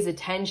who pays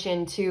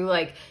attention to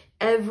like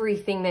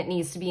everything that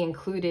needs to be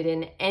included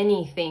in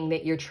anything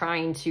that you're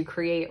trying to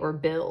create or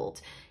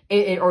build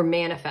or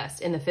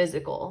manifest in the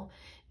physical.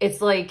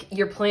 It's like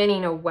you're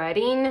planning a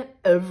wedding,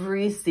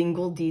 every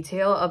single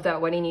detail of that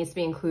wedding needs to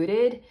be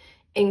included,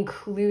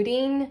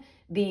 including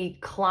the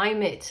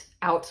climate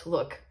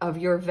outlook of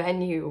your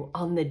venue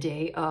on the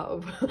day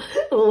of.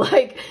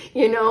 Like,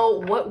 you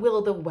know, what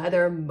will the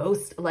weather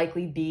most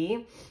likely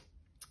be?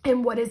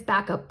 And what is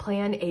backup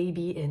plan A,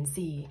 B, and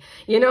C?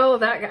 You know,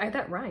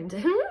 that rhymed.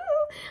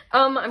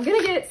 I'm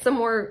gonna get some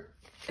more,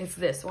 it's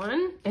this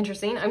one,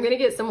 interesting. I'm gonna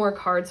get some more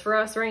cards for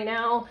us right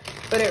now,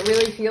 but it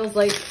really feels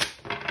like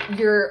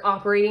you're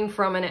operating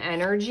from an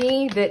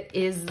energy that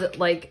is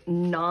like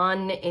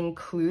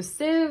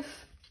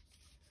non-inclusive.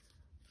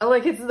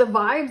 Like, it's the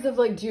vibes of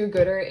like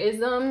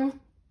do-gooderism,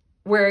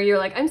 where you're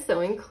like, I'm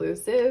so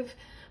inclusive,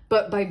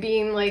 but by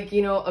being like,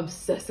 you know,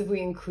 obsessively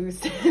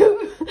inclusive,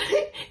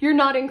 you're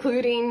not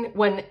including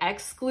when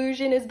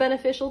exclusion is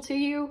beneficial to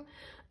you.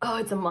 Oh,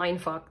 it's a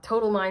mind fuck,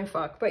 total mind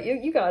fuck. But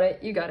you got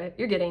it, you got it,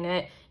 you're getting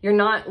it. You're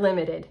not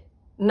limited.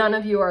 None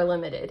of you are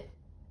limited.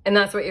 And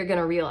that's what you're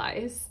gonna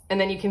realize. And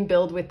then you can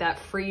build with that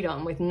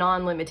freedom, with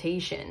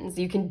non-limitations.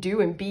 You can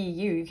do and be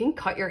you. You can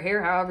cut your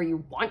hair however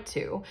you want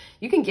to.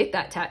 You can get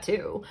that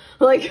tattoo.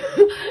 Like,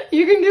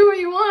 you can do what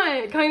you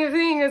want, kind of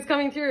thing is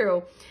coming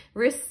through.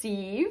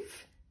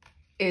 Receive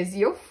is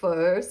your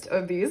first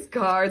of these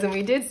cards. And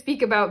we did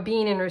speak about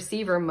being in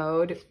receiver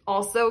mode.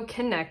 Also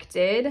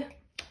connected.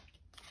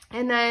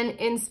 And then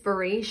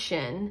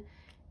inspiration.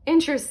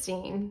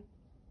 Interesting.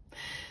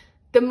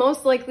 The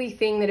most likely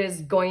thing that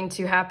is going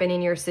to happen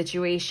in your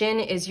situation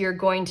is you're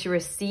going to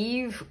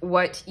receive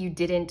what you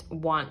didn't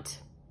want.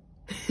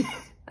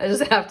 I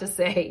just have to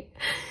say,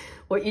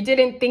 what you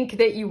didn't think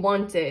that you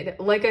wanted.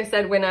 Like I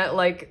said, when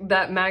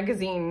that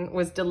magazine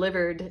was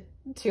delivered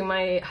to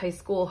my high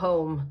school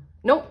home.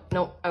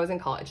 Nope, I was in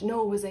college.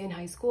 No, was I in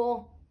high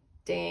school?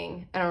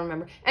 Dang, I don't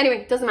remember.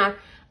 Anyway, doesn't matter.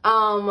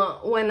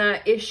 When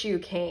that issue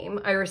came,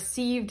 I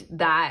received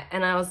that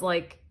and I was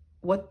like,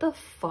 what the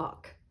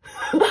fuck?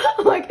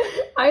 Like,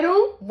 I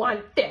don't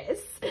want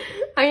this.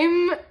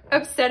 I'm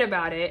upset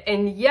about it.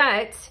 And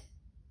yet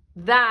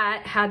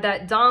that had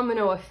that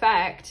domino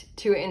effect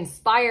to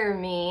inspire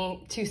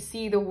me to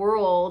see the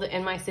world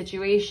and my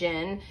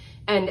situation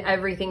and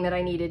everything that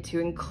I needed to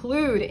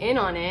include in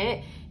on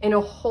it in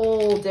a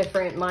whole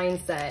different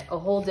mindset, a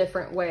whole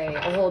different way,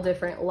 a whole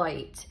different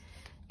light.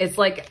 It's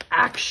like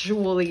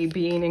actually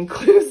being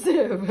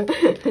inclusive,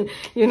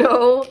 you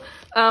know?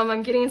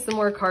 I'm getting some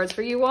more cards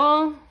for you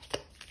all.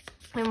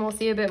 And we'll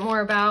see a bit more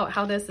about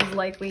how this is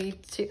likely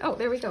to, oh,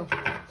 there we go.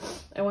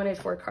 I wanted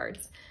 4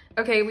 cards.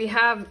 Okay, we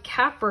have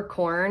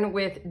Capricorn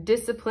with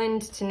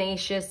disciplined,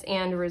 tenacious,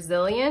 and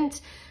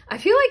resilient. I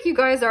feel like you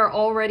guys are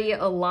already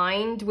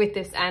aligned with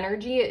this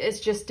energy. It's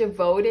just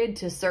devoted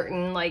to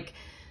certain, like,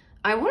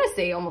 I want to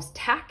say almost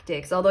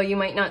tactics, although you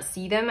might not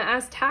see them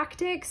as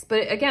tactics.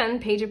 But again,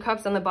 Page of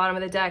Cups on the bottom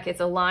of the deck, it's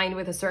aligned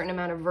with a certain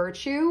amount of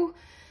virtue.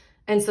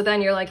 And so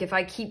then you're like, if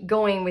I keep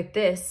going with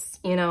this,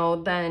 you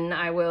know, then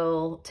I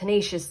will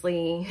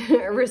tenaciously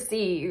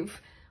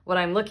receive what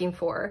I'm looking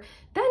for.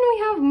 Then we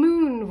have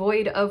Moon,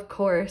 void of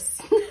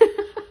course.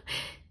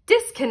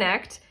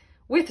 Disconnect,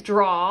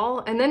 withdrawal,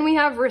 and then we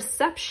have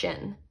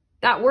reception.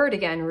 That word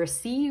again,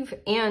 receive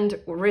and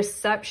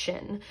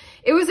reception.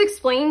 It was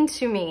explained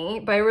to me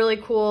by a really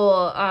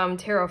cool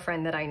tarot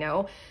friend that I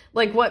know,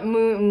 like what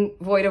Moon,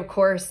 void of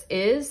course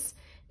is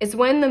It's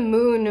when the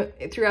moon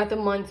throughout the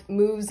month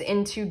moves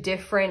into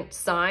different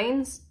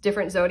signs,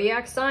 different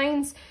zodiac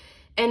signs.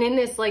 And in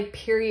this like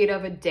period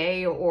of a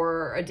day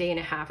or a day and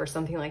a half or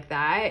something like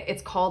that,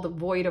 it's called a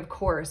void of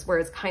course, where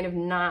it's kind of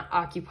not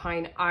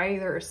occupying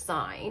either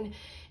sign.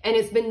 And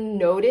it's been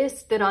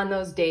noticed that on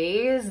those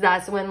days,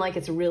 that's when like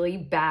it's really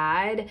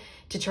bad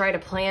to try to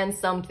plan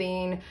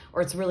something,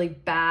 or it's really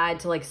bad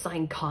to like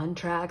sign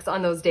contracts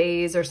on those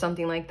days or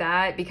something like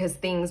that, because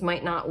things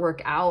might not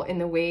work out in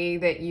the way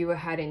that you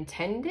had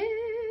intended.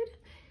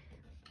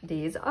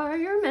 These are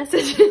your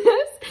messages.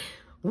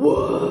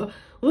 Whoa,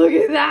 look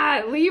at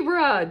that.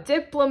 Libra,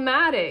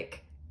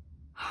 diplomatic,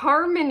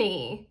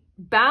 harmony,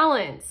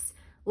 balance,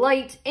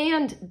 light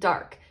and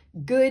dark,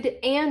 good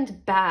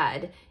and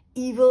bad,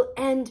 evil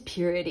and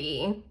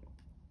purity,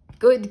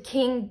 good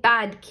king,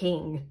 bad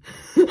king.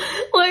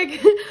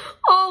 Like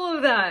all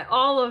of that,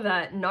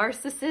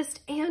 narcissist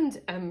and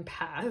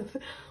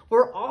empath.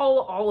 We're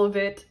all of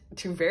it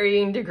to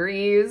varying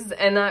degrees.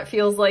 And that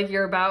feels like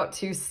you're about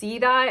to see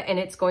that and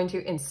it's going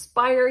to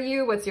inspire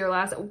you. What's your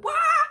last? Wah!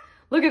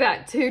 Look at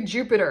that, to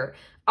Jupiter,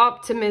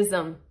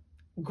 optimism,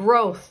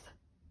 growth,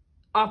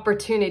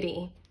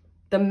 opportunity.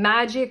 The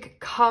magic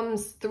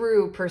comes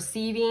through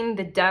perceiving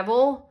the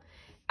devil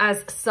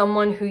as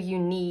someone who you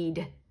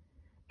need,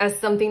 as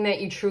something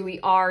that you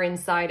truly are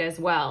inside as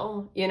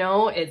well. You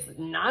know, it's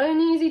not an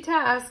easy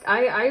task.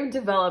 I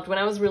developed, when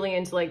I was really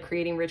into like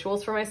creating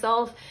rituals for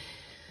myself,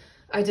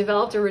 I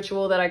developed a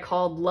ritual that I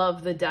called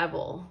Love the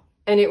Devil.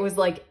 And it was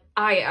like,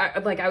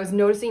 I was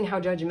noticing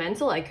how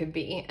judgmental I could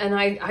be. And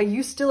I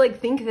used to like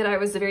think that I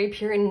was a very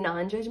pure and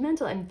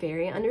non-judgmental and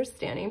very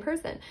understanding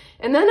person.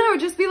 And then I would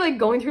just be like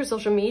going through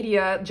social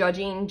media,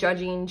 judging.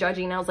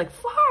 I was like,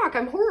 fuck,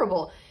 I'm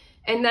horrible.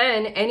 And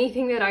then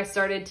anything that I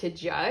started to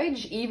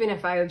judge, even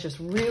if I just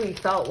really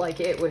felt like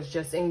it was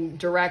just in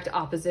direct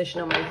opposition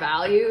of my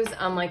values,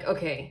 I'm like,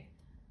 okay,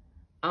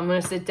 I'm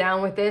going to sit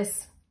down with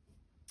this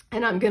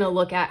and I'm going to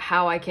look at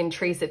how I can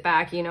trace it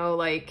back, you know,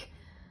 like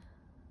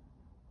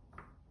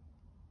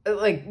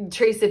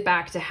trace it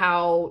back to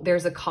how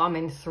there's a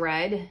common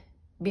thread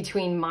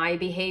between my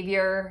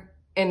behavior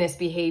and this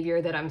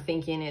behavior that I'm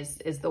thinking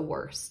is the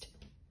worst.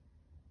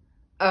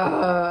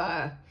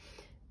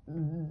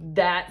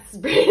 That's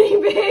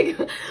pretty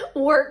big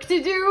work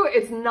to do.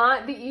 It's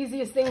not the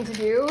easiest thing to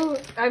do.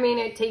 I mean,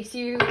 it takes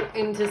you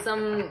into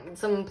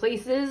some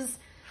places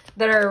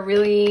that are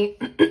really,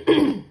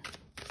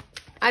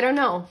 I don't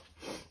know.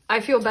 I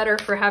feel better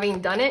for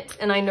having done it,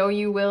 and I know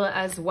you will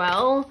as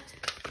well.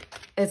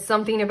 It's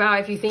something about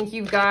if you think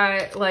you've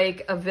got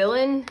like a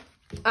villain,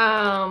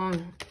 yeah,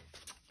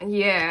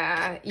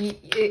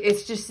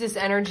 it's just this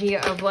energy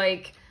of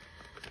like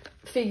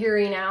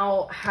figuring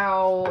out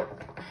how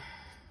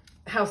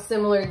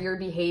similar your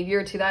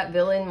behavior to that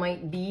villain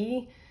might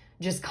be,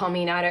 just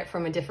coming at it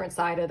from a different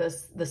side of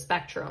the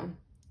spectrum,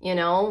 you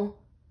know?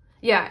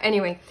 Yeah,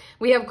 anyway,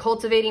 we have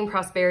cultivating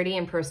prosperity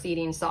and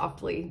proceeding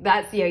softly.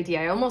 That's the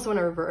idea. I almost want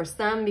to reverse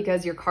them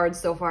because your cards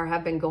so far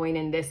have been going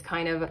in this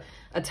kind of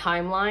a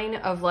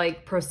timeline of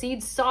like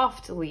proceed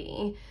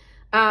softly.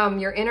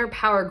 Your inner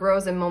power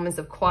grows in moments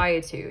of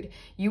quietude.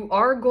 You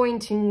are going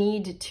to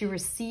need to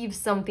receive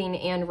something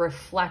and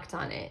reflect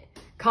on it,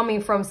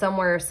 coming from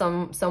somewhere,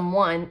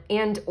 someone,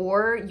 and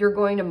or you're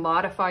going to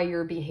modify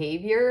your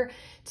behavior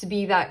to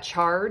be that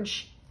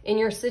charge in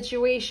your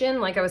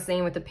situation, like I was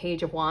saying with the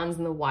Page of Wands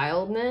and the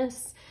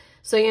wildness.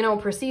 So, you know,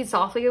 proceed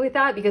softly with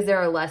that because there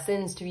are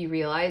lessons to be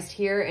realized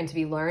here and to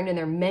be learned, and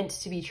they're meant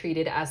to be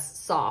treated as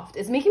soft.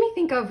 It's making me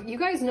think of, you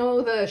guys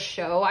know the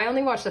show, I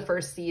only watched the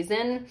first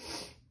season,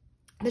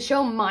 the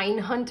show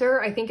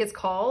Mindhunter, I think it's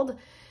called,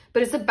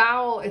 but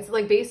it's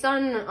like based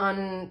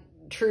on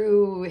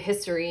true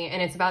history,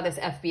 and it's about this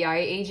FBI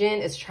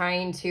agent is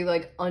trying to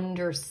like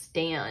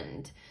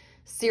understand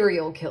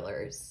serial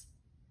killers.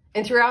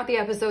 And throughout the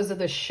episodes of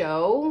the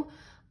show,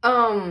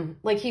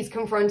 like he's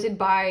confronted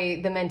by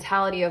the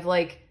mentality of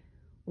like,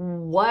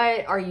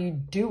 what are you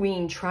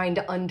doing trying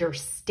to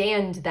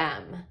understand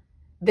them?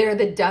 They're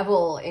the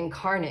devil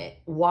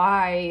incarnate.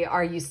 Why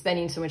are you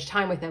spending so much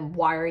time with them?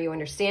 Why are you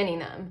understanding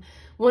them?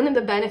 One of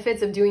the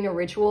benefits of doing a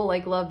ritual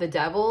like Love the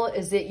Devil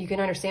is that you can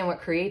understand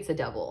what creates a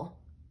devil.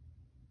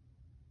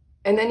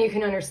 And then you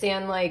can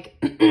understand like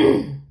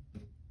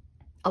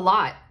a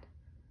lot.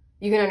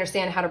 You can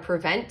understand how to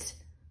prevent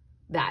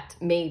that,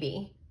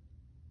 maybe.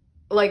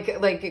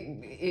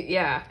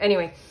 Yeah,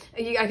 anyway,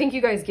 I think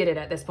you guys get it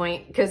at this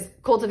point because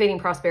cultivating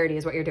prosperity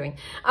is what you're doing.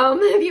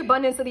 The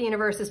abundance of the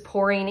universe is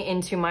pouring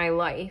into my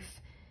life.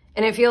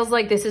 And it feels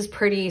like this is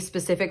pretty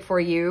specific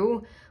for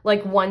you.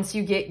 Like once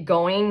you get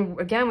going,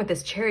 again, with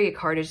this Chariot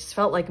card, it just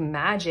felt like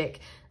magic.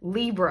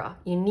 Libra,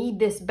 you need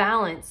this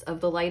balance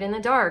of the light and the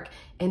dark.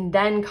 And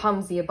then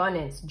comes the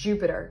abundance,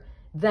 Jupiter.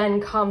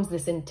 Then comes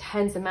this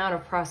intense amount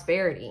of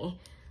prosperity.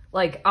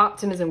 Like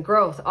optimism,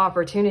 growth,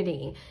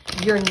 opportunity.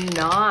 You're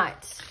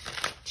not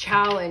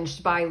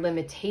challenged by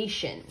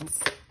limitations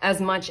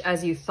as much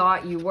as you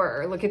thought you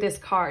were. Look at this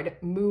card,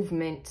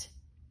 movement.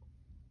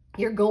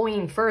 You're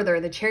going further.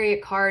 The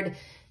Chariot card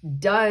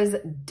does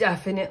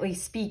definitely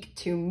speak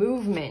to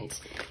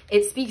movement.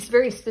 It speaks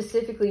very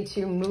specifically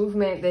to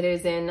movement that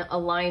is in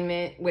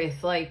alignment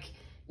with like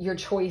your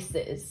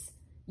choices,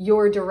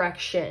 your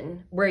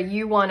direction, where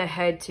you want to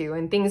head to,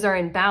 and things are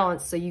in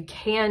balance so you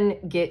can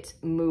get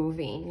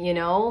moving, you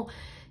know?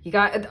 You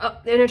got,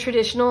 in a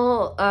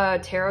traditional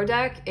tarot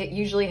deck, it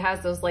usually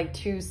has those like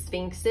two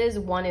sphinxes.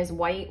 One is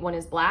white, one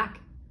is black.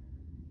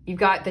 You've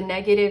got the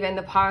negative and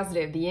the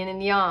positive, the yin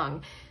and the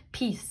yang.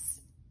 Peace.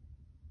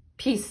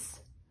 Peace.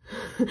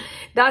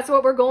 That's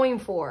what we're going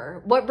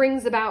for. What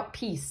brings about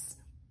peace?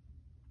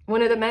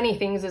 One of the many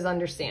things is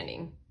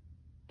understanding.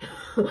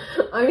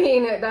 I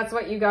mean, that's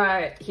what you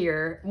got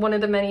here. One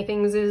of the many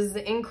things is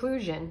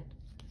inclusion,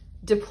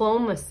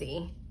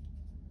 diplomacy.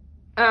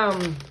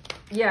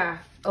 Yeah,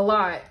 a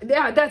lot.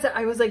 Yeah, that's it.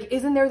 I was like,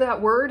 isn't there that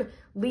word?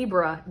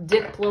 Libra,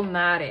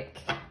 diplomatic,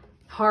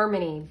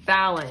 harmony,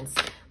 balance,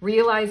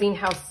 realizing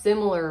how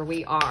similar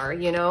we are,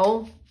 you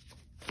know?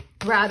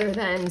 Rather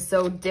than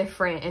so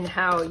different in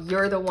how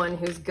you're the one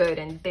who's good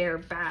and they're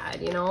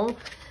bad, you know?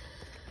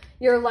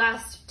 Your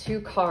last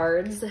two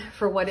cards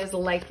for what is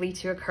likely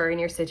to occur in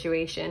your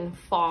situation: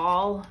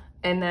 fall,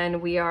 and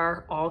then we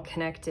are all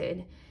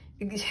connected.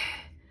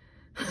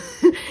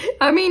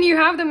 I mean, you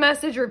have the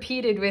message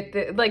repeated with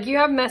the, like, you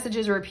have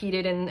messages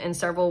repeated in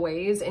several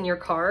ways in your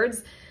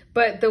cards,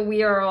 but the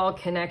we are all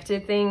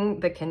connected thing,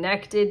 the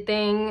connected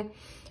thing,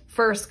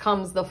 first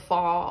comes the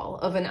fall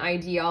of an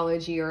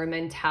ideology or a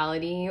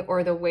mentality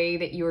or the way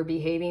that you were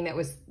behaving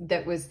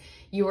that was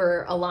you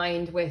were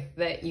aligned with,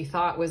 that you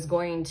thought was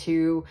going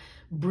to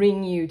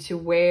bring you to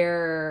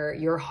where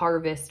your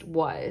harvest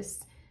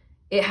was.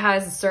 It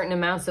has certain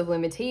amounts of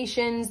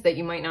limitations that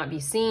you might not be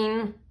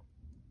seeing.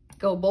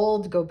 Go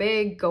bold, go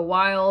big, go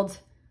wild,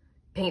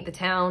 paint the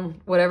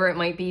town, whatever it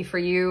might be for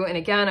you. And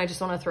again, I just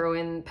want to throw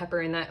in,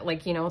 pepper in that,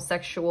 like, you know,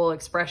 sexual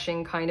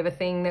expression kind of a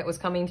thing that was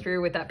coming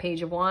through with that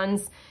Page of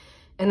Wands.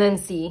 And then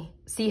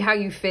see how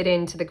you fit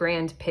into the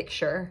grand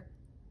picture.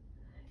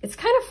 It's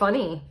kind of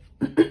funny.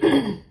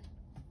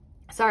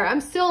 Sorry,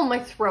 I'm still, my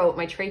throat,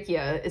 my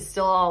trachea is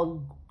still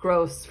all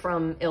gross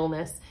from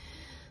illness.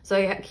 So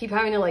I keep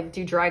having to like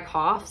do dry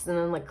coughs and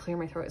then like clear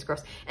my throat. It's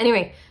gross.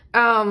 Anyway,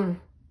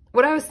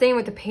 what I was saying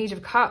with the Page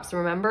of Cups,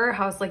 remember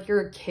how it's like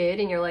you're a kid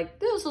and you're like,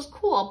 this is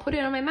cool, I'll put it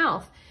on my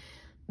mouth.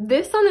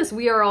 This on this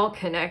we are all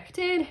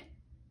connected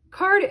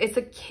card, it's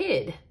a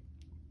kid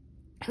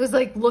who's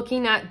like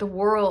looking at the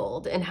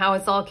world and how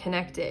it's all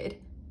connected.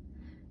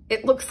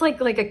 It looks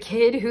like a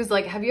kid who's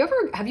like, have you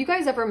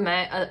guys ever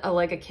met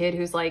a kid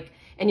who's like,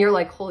 and you're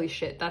like, holy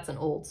shit, that's an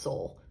old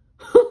soul.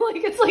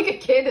 Like, it's like a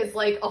kid that's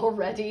like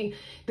already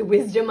the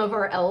wisdom of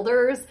our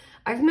elders.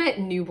 I've met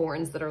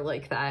newborns that are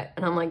like that.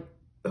 And I'm like,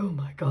 oh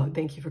my God,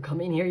 thank you for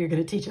coming here. You're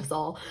going to teach us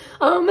all.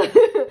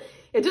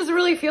 It just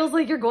really feels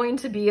like you're going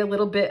to be a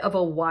little bit of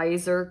a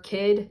wiser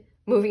kid.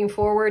 Moving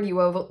forward, you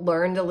have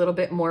learned a little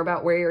bit more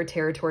about where your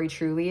territory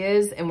truly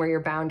is and where your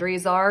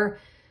boundaries are,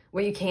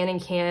 what you can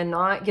and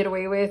cannot get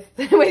away with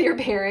with your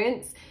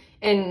parents,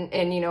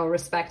 and you know,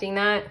 respecting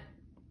that.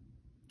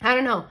 I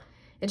don't know.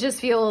 It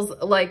just feels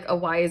like a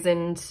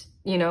wizened,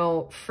 you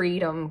know,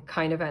 freedom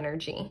kind of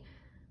energy,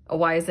 a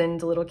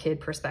wizened little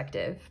kid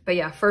perspective. But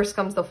yeah, first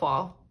comes the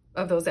fall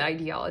of those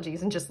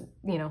ideologies and just,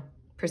 you know,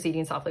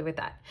 proceeding softly with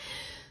that.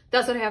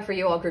 That's what I have for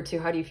you all, group 2.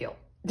 How do you feel?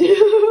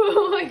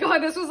 Oh my God,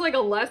 this was like a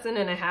lesson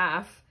and a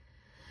half.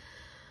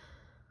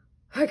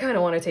 I kind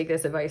of want to take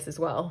this advice as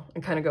well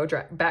and kind of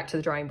go back to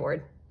the drawing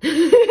board in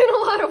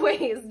a lot of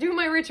ways. Do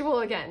my ritual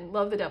again.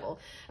 Love the devil.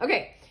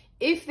 Okay.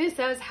 If this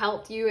has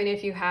helped you and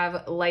if you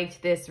have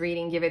liked this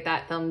reading, give it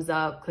that thumbs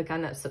up, click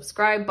on that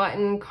subscribe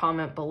button,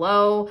 comment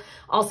below.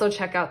 Also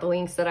check out the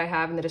links that I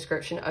have in the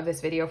description of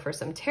this video for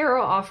some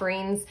tarot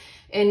offerings,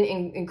 and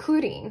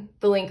including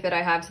the link that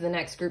I have to the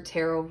next group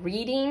tarot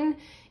reading.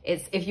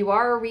 It's if you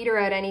are a reader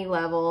at any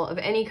level of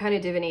any kind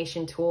of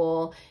divination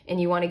tool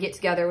and you want to get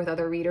together with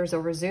other readers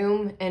over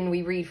Zoom and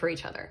we read for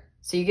each other.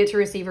 So you get to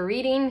receive a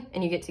reading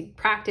and you get to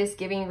practice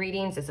giving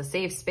readings. It's a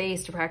safe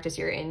space to practice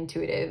your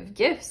intuitive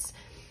gifts.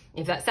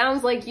 If that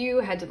sounds like you,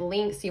 head to the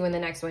link, see when the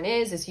next one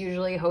is. It's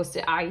usually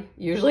hosted, I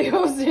usually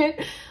host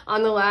it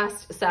on the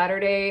last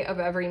Saturday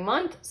of every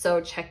month. So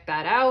check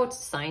that out,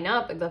 sign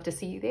up. I'd love to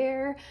see you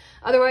there.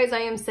 Otherwise, I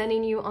am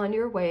sending you on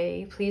your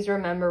way. Please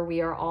remember, we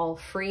are all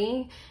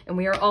free and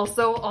we are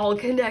also all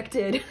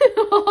connected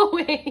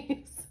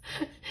always.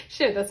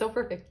 Shit, that's so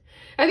perfect.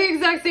 At the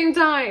exact same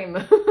time.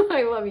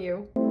 I love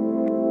you.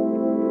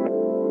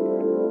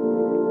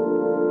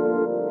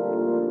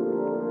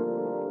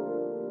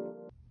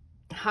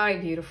 Hi,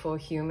 beautiful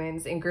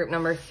humans. In group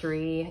number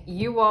 3,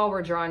 you all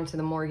were drawn to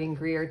the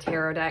Morgan-Greer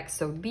tarot deck.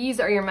 So these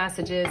are your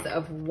messages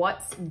of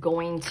what's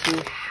going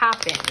to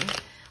happen.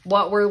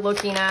 What we're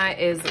looking at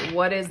is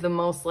what is the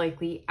most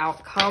likely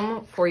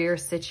outcome for your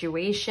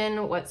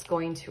situation, what's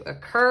going to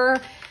occur.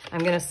 I'm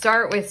going to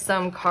start with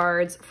some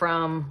cards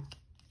from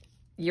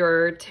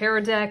your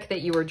tarot deck that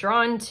you were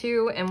drawn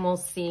to, and we'll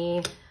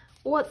see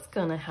what's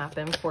going to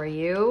happen for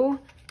you.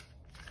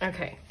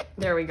 Okay,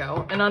 there we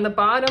go. And on the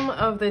bottom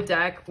of the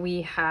deck,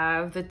 we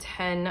have the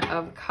 10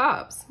 of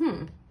Cups.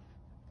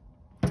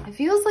 It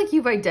feels like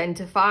you've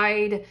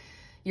identified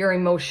your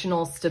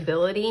emotional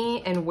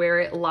stability and where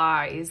it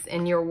lies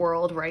in your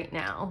world right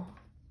now.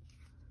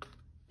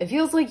 It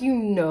feels like you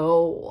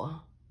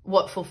know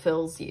what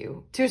fulfills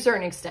you to a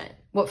certain extent,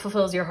 what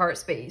fulfills your heart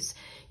space.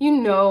 You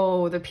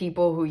know the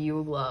people who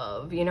you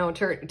love, you know,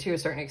 to a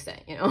certain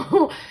extent, you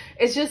know.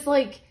 It's just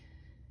like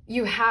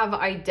you have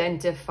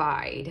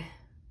identified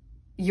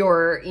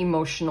your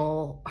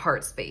emotional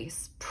heart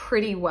space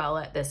pretty well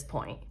at this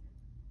point.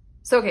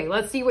 So, okay,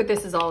 let's see what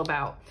this is all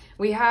about.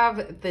 We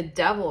have the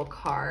Devil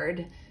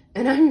card,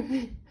 and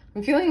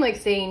I'm feeling like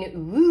saying,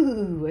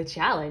 ooh, a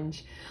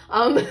challenge.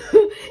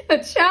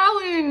 A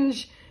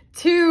challenge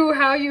to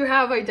how you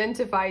have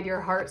identified your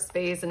heart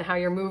space and how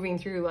you're moving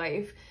through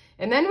life.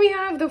 And then we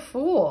have the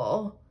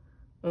Fool.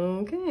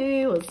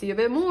 Okay, let's see a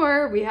bit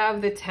more. We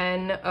have the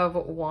 10 of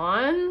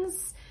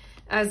Wands,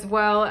 as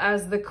well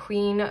as the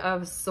Queen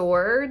of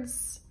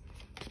Swords,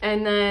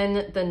 and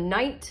then the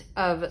Knight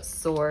of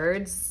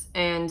Swords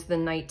and the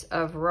Knight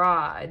of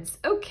Rods.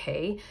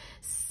 Okay,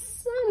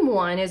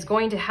 someone is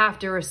going to have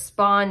to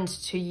respond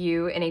to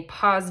you in a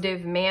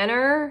positive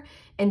manner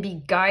and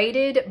be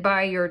guided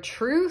by your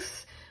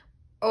truth,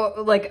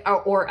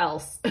 or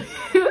else.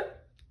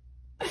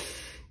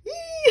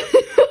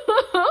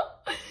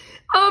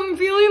 I'm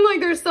feeling like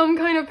there's some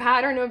kind of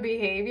pattern of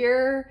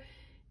behavior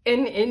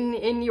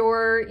in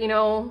your, you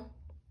know,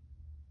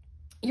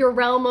 your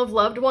realm of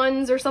loved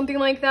ones or something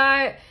like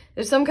that.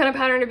 There's some kind of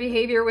pattern of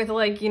behavior with,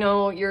 like, you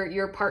know,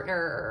 your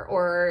partner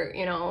or,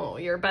 you know,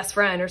 your best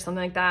friend or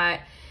something like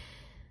that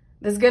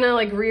that's gonna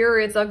like rear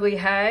its ugly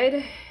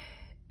head.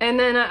 And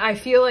then I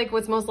feel like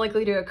what's most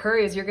likely to occur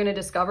is you're going to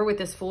discover with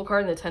this Fool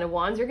card and the 10 of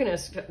Wands, you're going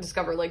to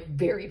discover like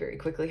very, very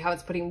quickly how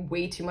it's putting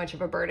way too much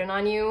of a burden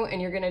on you.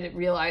 And you're going to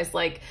realize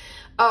like,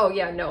 oh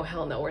yeah, no,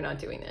 hell no, we're not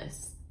doing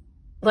this.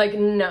 Like,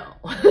 no.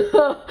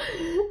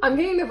 I'm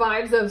getting the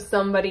vibes of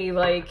somebody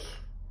like,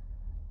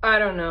 I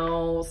don't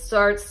know,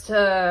 starts to,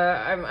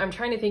 I'm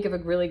trying to think of a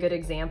really good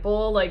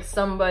example, like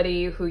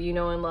somebody who you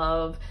know and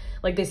love,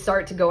 like they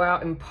start to go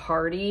out and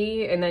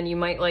party, and then you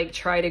might like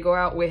try to go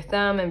out with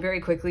them, and very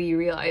quickly you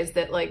realize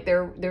that like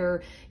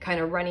they're kind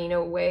of running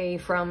away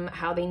from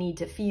how they need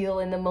to feel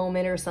in the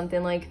moment or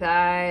something like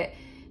that,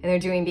 and they're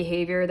doing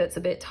behavior that's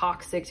a bit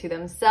toxic to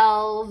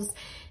themselves.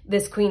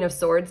 This Queen of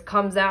Swords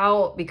comes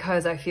out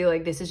because I feel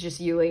like this is just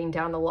you laying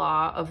down the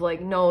law of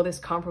like, no, this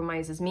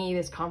compromises me,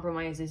 this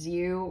compromises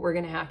you, we're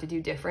gonna have to do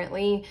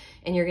differently,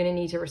 and you're gonna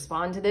need to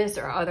respond to this,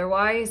 or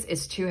otherwise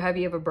it's too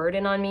heavy of a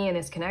burden on me in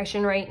this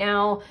connection right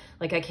now.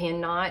 Like I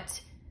cannot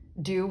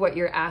do what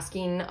you're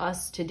asking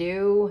us to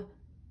do.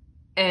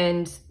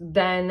 And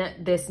then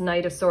this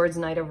Knight of Swords,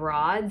 Knight of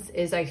Rods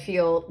is, I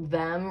feel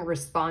them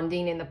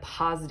responding in the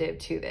positive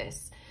to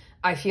this.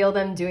 I feel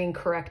them doing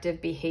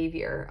corrective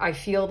behavior. I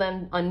feel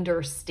them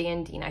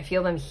understanding. I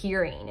feel them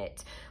hearing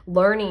it,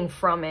 learning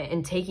from it,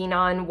 and taking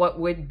on what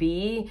would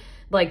be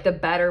like the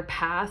better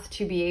path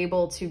to be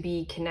able to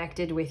be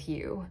connected with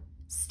you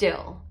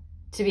still,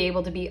 to be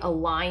able to be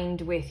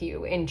aligned with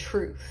you in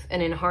truth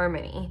and in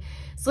harmony.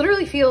 This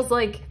literally feels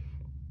like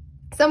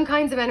some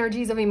kinds of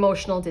energies of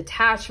emotional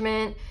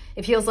detachment.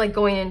 It feels like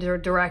going into a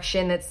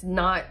direction that's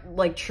not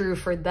like true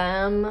for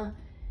them.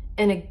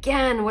 And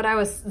again, what I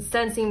was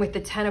sensing with the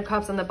 10 of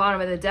Cups on the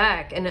bottom of the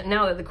deck, and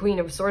now that the Queen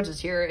of Swords is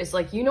here, is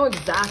like, you know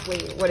exactly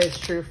what is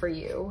true for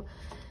you.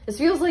 This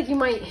feels like you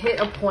might hit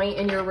a point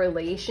in your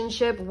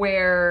relationship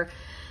where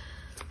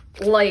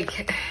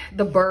like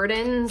the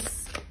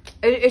burdens,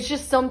 it's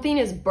just something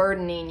is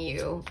burdening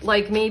you.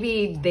 Like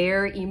maybe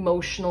their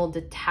emotional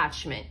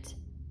detachment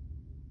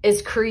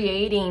is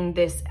creating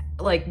this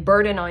like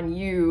burden on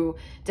you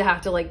to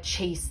have to like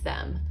chase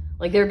them.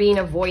 Like they're being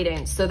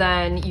avoidant. So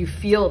then you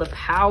feel the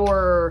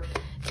power,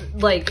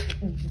 like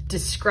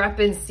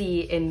discrepancy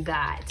in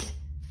that.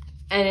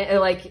 And it,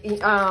 like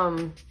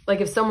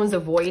if someone's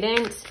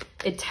avoidant,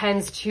 it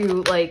tends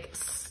to like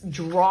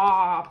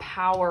draw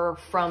power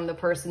from the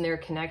person they're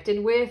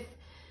connected with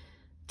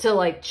to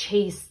like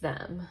chase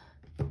them.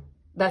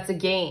 That's a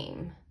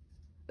game.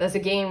 That's a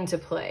game to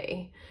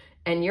play.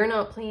 And you're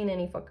not playing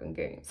any fucking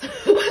games.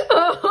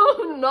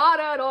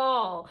 Not at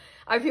all.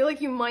 I feel like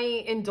you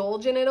might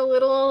indulge in it a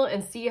little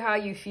and see how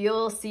you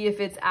feel, see if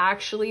it's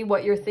actually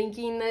what you're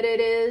thinking that it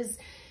is.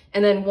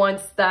 And then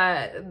once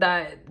that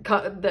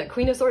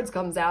Queen of Swords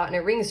comes out and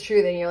it rings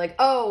true, then you're like,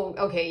 oh,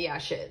 okay, yeah,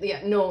 shit.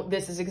 Yeah, no,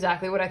 this is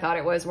exactly what I thought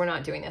it was. We're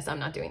not doing this. I'm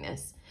not doing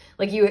this.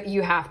 Like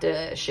you have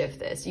to shift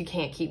this. You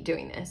can't keep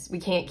doing this. We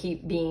can't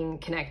keep being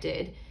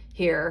connected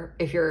here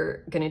if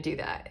you're gonna do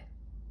that.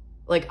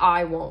 Like,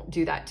 I won't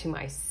do that to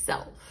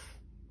myself.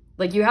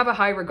 Like, you have a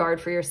high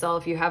regard for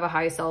yourself. You have a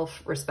high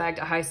self-respect,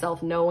 a high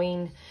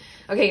self-knowing.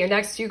 Okay, your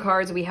next two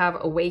cards, we have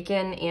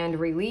Awaken and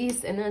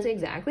Release. And that's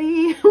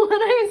exactly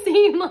what I'm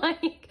seeing.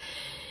 Like,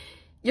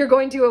 you're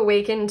going to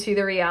awaken to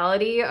the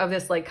reality of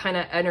this, like, kind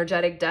of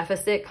energetic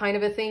deficit kind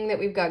of a thing that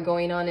we've got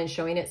going on and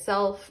showing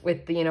itself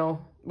with, you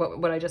know,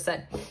 what I just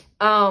said.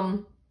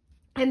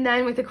 And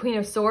then with the Queen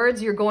of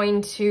Swords, you're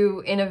going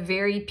to, in a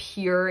very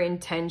pure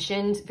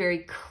intention, very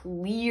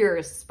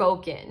clear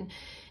spoken.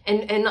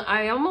 And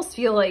I almost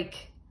feel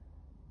like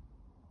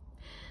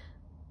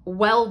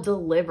well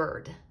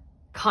delivered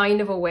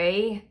kind of a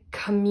way,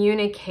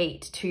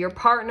 communicate to your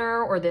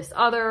partner or this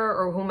other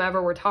or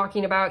whomever we're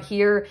talking about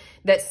here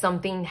that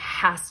something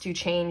has to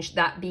change.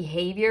 That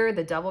behavior,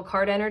 the Devil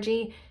card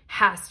energy,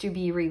 has to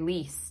be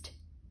released.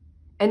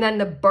 And then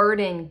the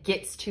burden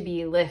gets to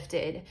be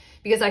lifted,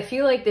 because I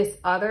feel like this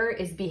other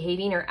is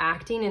behaving or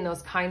acting in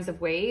those kinds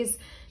of ways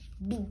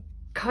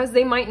because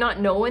they might not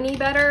know any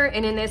better.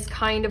 And in this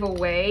kind of a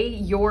way,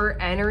 your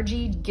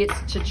energy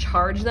gets to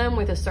charge them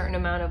with a certain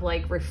amount of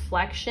like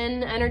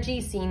reflection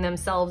energy, seeing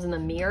themselves in the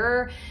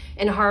mirror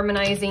and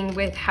harmonizing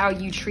with how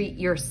you treat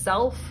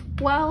yourself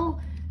well.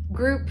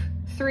 Group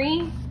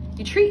 3.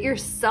 You treat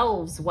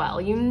yourselves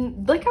well. You,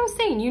 like I was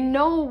saying, you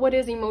know what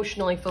is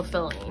emotionally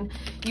fulfilling.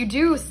 You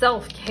do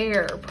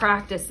self-care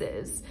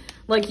practices.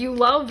 Like you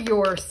love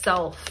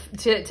yourself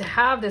to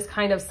have this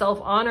kind of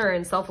self-honor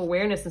and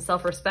self-awareness and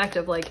self-respect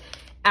of like,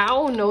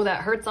 ow, no,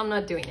 that hurts, I'm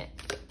not doing it.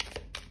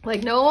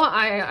 Like, no,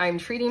 I'm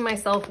treating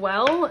myself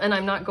well, and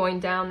I'm not going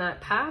down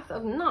that path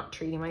of not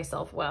treating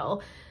myself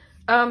well.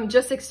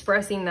 Just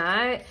expressing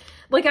that.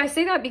 Like I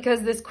say that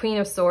because this Queen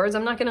of Swords,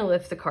 I'm not going to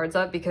lift the cards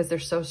up because they're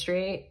so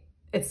straight.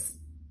 It's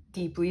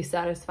deeply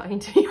satisfying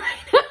to me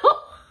right now.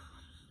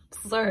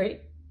 Sorry.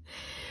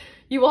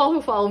 You all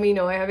who follow me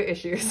know I have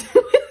issues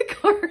with the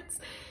cards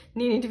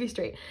needing to be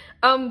straight.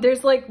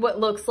 There's like what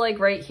looks like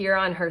right here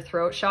on her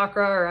throat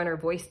chakra or on her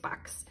voice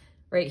box.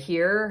 Right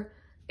here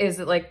is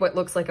like what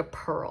looks like a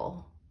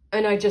pearl.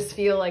 And I just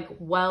feel like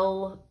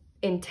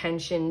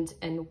well-intentioned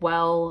and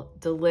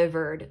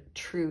well-delivered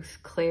truth,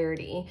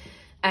 clarity,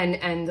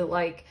 and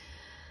like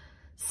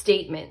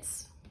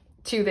statements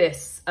to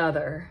this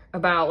other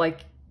about like,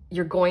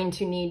 you're going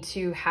to need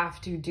to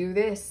have to do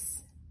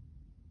this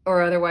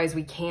or otherwise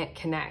we can't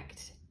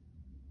connect.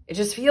 It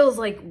just feels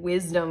like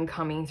wisdom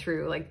coming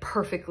through, like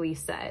perfectly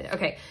said.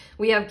 Okay,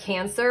 we have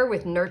Cancer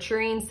with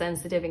nurturing,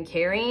 sensitive, and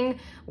caring.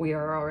 We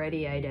are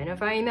already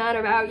identifying that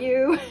about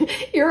you.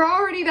 You're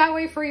already that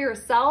way for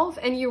yourself,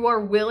 and you are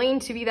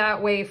willing to be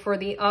that way for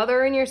the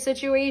other in your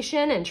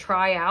situation and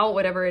try out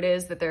whatever it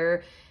is that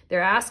they're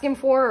asking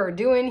for or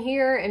doing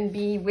here and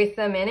be with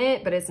them in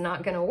it, but it's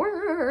not gonna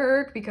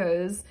work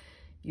because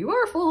you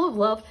are full of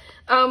love.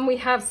 We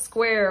have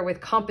Square with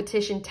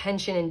competition,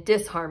 tension, and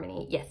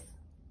disharmony. Yes.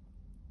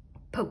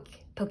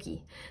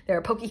 Pokey. There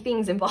are pokey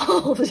things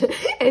involved.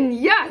 And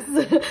yes,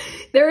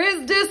 there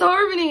is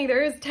disharmony,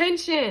 there is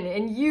tension,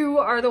 and you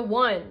are the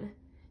one.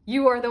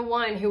 You are the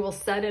one who will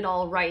set it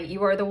all right.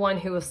 You are the one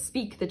who will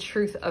speak the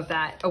truth of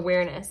that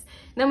awareness.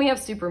 And then we have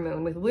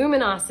Supermoon with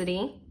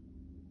luminosity,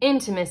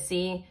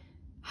 intimacy,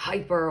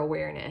 hyper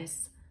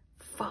awareness.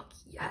 Fuck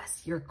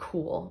yes, you're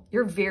cool.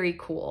 You're very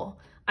cool.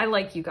 I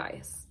like you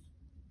guys.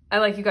 I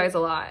like you guys a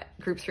lot,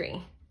 Group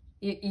 3.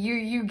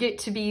 You get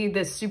to be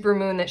the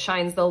supermoon that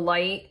shines the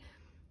light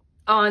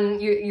on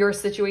your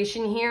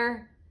situation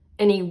here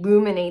and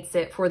illuminates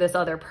it for this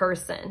other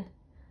person.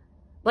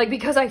 Like,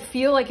 because I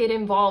feel like it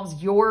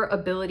involves your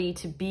ability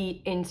to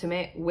be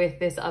intimate with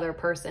this other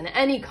person,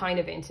 any kind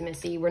of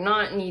intimacy. We're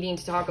not needing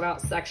to talk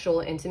about sexual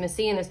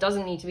intimacy, and this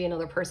doesn't need to be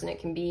another person. It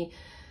can be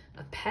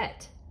a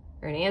pet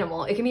or an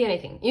animal. It can be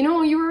anything. You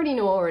know, you already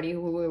know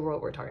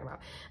what we're talking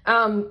about.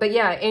 But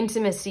yeah,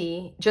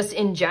 intimacy just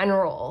in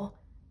general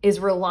is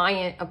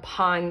reliant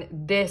upon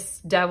this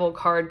devil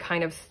card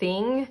kind of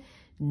thing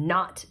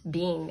not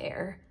being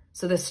there.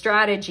 So the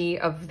strategy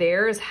of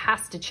theirs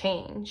has to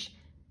change.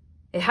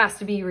 It has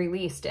to be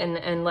released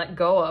and let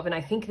go of. And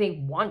I think they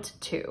want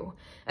to.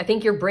 I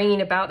think you're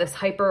bringing about this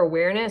hyper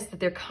awareness that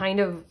they're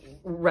kind of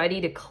ready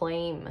to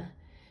claim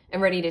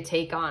and ready to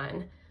take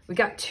on. We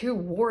got 2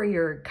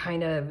 warrior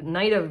kind of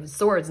Knight of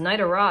Swords, Knight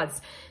of Rods.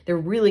 They're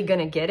really going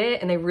to get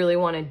it and they really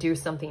want to do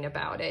something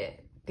about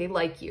it. They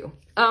like you.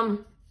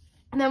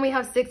 And then we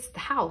have 6th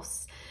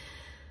house.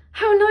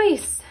 How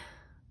nice.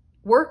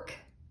 Work,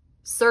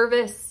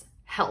 service,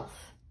 health.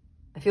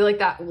 I feel like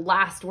that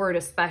last word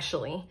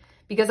especially,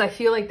 because I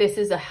feel like this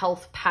is a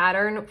health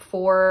pattern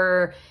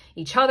for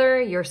each other,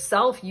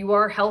 yourself. You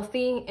are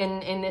healthy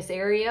in this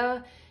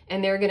area,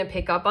 and they're going to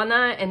pick up on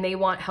that, and they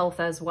want health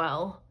as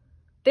well.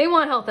 They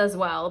want health as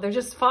well. They're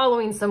just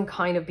following some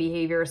kind of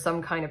behavior,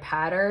 some kind of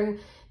pattern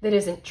that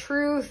isn't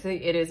truth.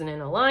 It isn't in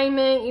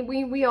alignment.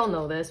 We all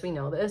know this. We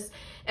know this.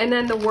 And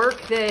then the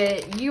work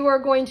that you are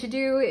going to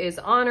do is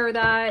honor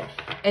that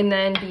and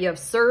then be of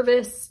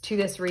service to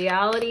this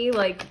reality,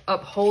 like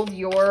uphold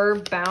your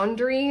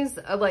boundaries,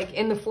 like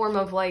in the form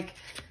of like,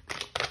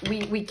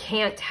 we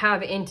can't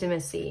have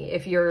intimacy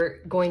if you're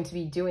going to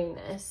be doing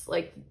this.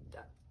 Like,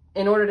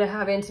 in order to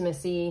have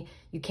intimacy,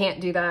 you can't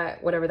do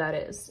that, whatever that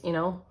is, you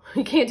know?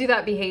 You can't do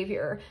that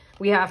behavior.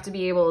 We have to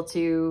be able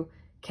to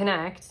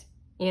connect,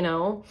 you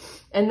know?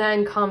 And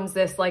then comes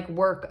this like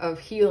work of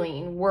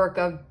healing, work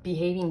of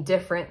behaving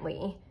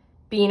differently,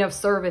 being of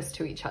service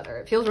to each other.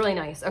 It feels really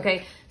nice.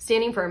 Okay,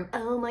 standing firm.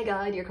 Oh my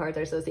God, your cards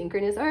are so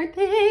synchronous, aren't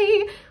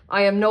they?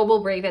 I am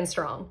noble, brave, and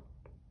strong.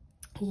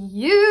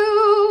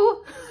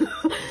 you.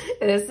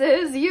 This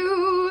is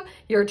you,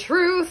 your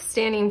truth,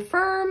 standing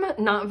firm,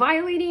 not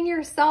violating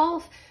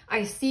yourself.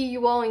 I see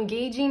you all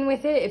engaging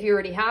with it. If you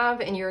already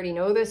have and you already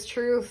know this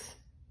truth,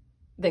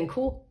 then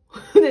cool.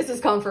 This is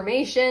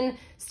confirmation.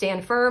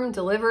 Stand firm,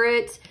 deliver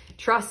it,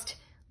 trust,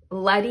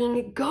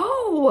 letting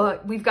go.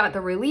 We've got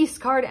the release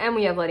card and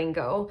we have letting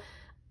go.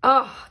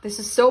 Oh, this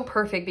is so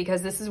perfect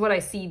because this is what I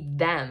see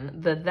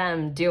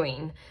them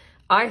doing.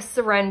 I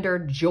surrender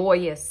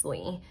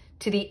joyously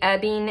to the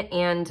ebbing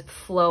and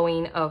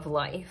flowing of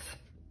life.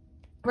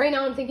 Right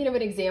now I'm thinking of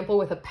an example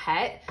with a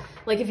pet.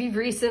 Like if you've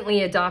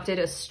recently adopted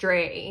a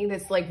stray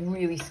that's like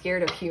really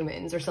scared of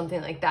humans or something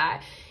like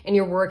that, and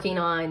you're working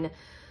on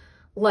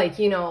like,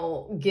 you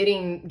know,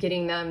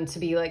 getting them to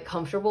be like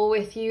comfortable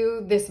with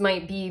you. This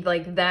might be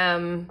like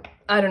them,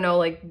 I don't know,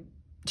 like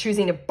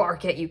choosing to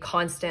bark at you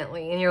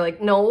constantly. And you're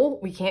like, no,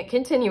 we can't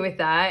continue with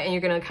that. And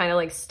you're going to kind of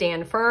like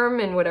stand firm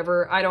and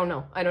whatever. I don't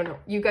know.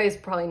 You guys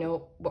probably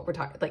know what we're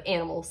talking, like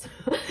animals.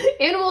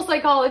 Animal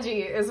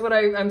psychology is what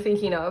I'm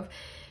thinking of.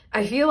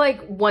 I feel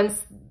like once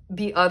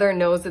the other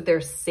knows that they're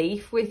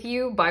safe with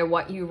you by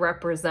what you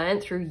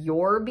represent through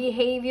your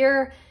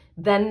behavior,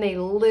 then they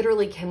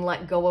literally can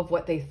let go of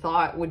what they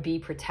thought would be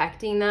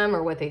protecting them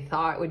or what they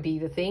thought would be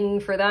the thing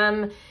for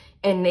them.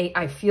 And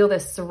I feel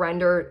this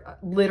surrender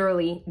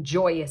literally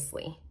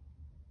joyously.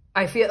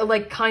 I feel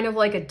like kind of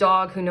like a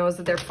dog who knows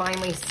that they're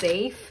finally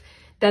safe.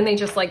 Then they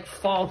just like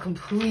fall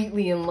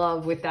completely in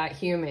love with that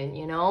human,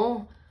 you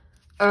know?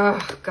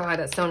 Oh God,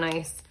 that's so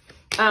nice.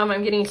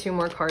 I'm getting 2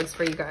 more cards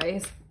for you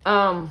guys.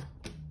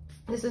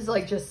 This is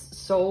like just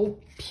so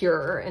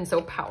pure and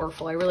so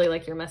powerful. I really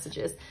like your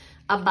messages.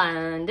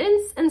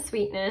 Abundance and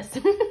sweetness.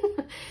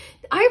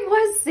 I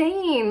was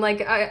saying,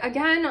 like,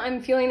 again,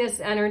 I'm feeling this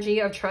energy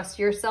of trust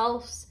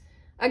yourselves.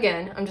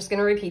 Again, I'm just going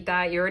to repeat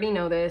that. You already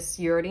know this.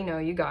 You already know,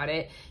 you got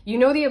it. You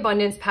know the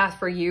abundance path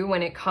for you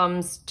when it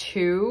comes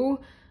to,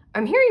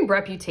 I'm hearing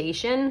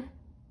reputation.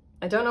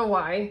 I don't know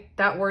why,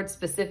 that word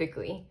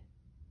specifically.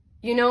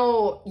 You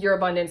know your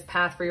abundance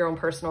path for your own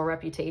personal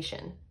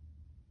reputation.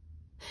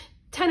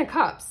 10 of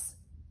Cups.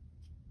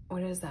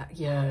 What is that?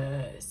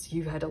 Yes,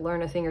 you've had to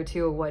learn a thing or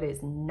two of what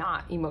is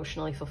not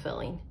emotionally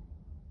fulfilling.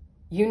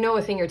 You know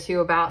a thing or two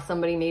about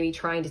somebody maybe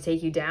trying to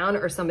take you down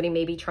or somebody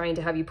maybe trying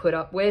to have you put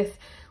up with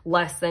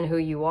less than who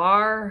you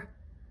are.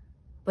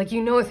 Like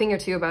you know a thing or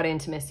two about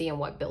intimacy and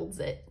what builds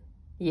it.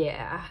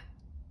 Yeah.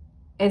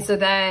 And so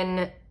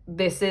then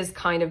this is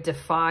kind of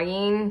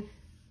defying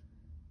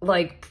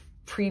like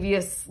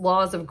previous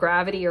laws of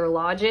gravity or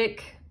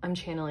logic. I'm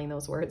channeling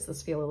those words.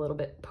 Those feel a little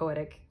bit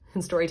poetic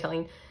in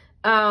storytelling.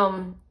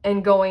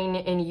 And going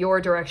in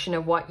your direction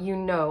of what you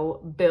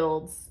know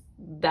builds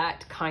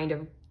that kind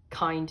of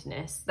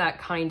kindness, that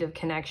kind of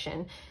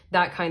connection,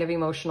 that kind of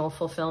emotional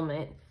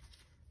fulfillment.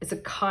 It's a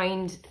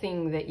kind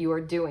thing that you are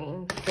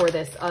doing for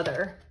this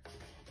other.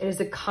 It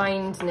is a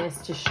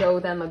kindness to show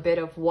them a bit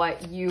of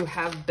what you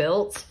have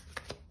built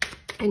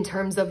in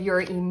terms of your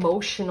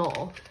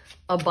emotional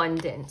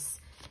abundance,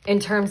 in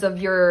terms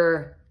of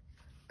your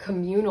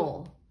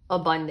communal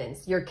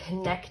abundance, your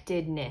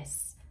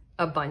connectedness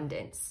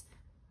abundance,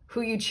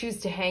 who you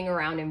choose to hang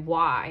around and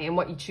why, and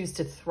what you choose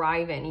to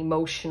thrive in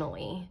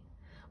emotionally.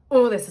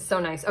 Oh, this is so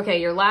nice.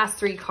 Okay, your last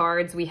 3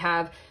 cards, we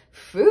have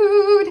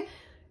food,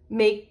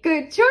 make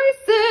good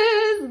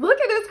choices. Look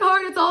at this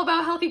card. It's all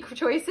about healthy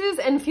choices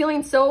and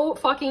feeling so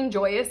fucking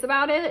joyous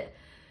about it.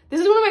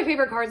 This is one of my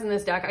favorite cards in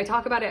this deck. I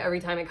talk about it every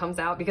time it comes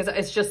out because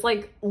it's just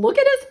like, look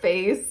at his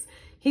face.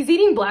 He's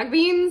eating black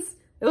beans.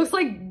 It looks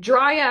like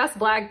dry ass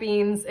black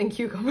beans and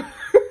cucumber.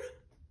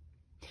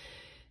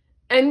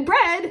 And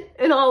bread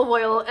and olive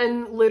oil.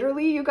 And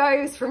literally, you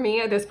guys, for me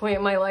at this point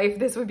in my life,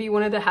 this would be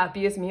one of the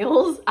happiest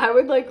meals. I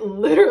would like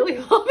literally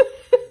love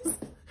this.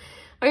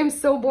 I am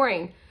so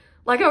boring.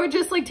 Like I would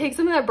just like take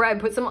some of that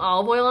bread, put some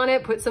olive oil on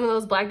it, put some of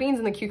those black beans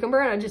and the cucumber,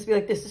 and I'd just be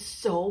like, this is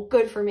so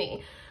good for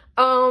me.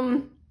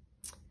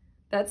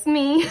 That's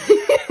me.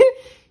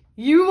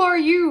 You are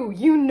you.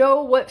 You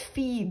know what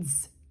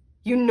feeds.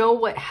 You know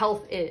what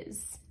health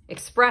is.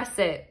 Express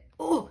it.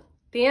 Oh,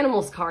 the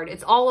animals card.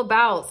 It's all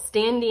about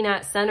standing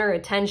at center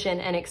attention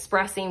and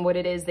expressing what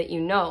it is that you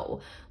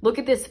know. Look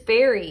at this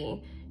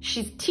fairy.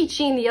 She's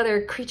teaching the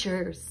other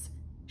creatures.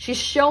 She's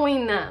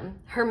showing them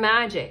her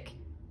magic.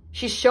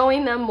 She's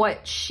showing them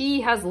what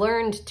she has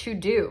learned to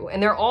do.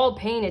 And they're all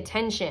paying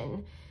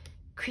attention.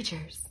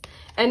 Creatures.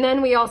 And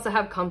then we also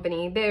have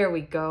company. There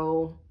we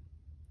go.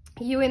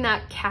 You and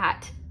that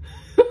cat.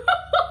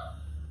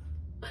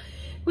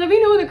 Let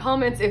me know in the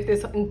comments if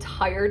this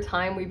entire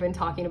time we've been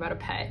talking about a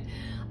pet.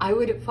 I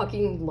would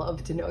fucking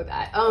love to know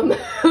that.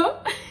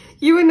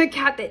 You and the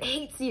cat that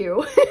hates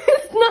you.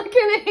 It's not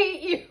gonna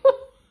hate you.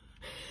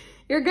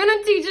 You're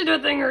gonna teach it a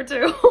thing or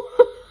two.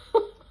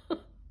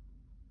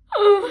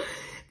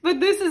 But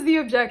this is the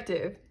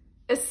objective.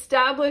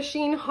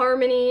 Establishing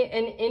harmony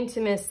and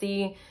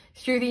intimacy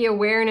through the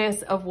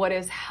awareness of what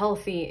is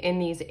healthy in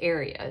these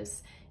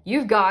areas.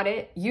 You've got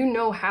it. You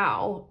know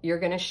how. You're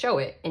going to show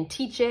it and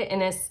teach it.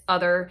 And this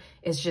other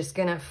is just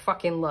going to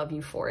fucking love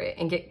you for it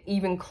and get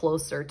even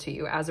closer to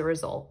you as a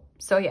result.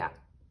 So yeah,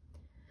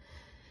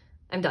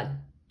 I'm done.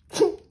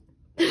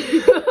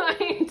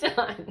 I'm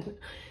done.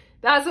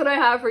 That's what I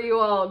have for you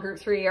all, group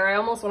 3, or I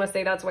almost want to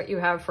say that's what you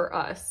have for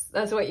us.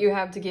 That's what you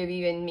have to give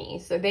even me.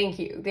 So thank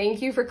you.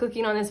 Thank you for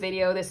clicking on this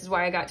video. This is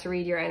why I got to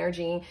read your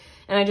energy.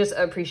 And I just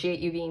appreciate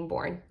you being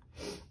born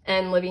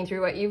and living through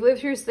what you've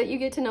lived through so that you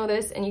get to know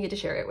this and you get to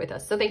share it with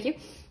us. So thank you.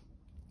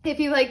 If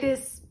you like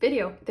this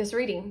video, this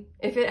reading,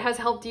 if it has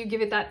helped you,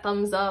 give it that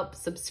thumbs up,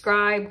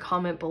 subscribe,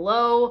 comment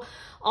below.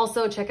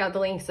 Also, check out the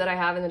links that I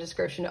have in the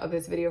description of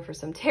this video for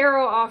some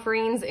tarot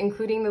offerings,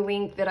 including the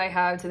link that I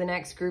have to the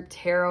next group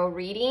tarot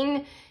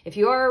reading. If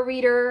you are a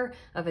reader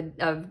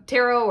of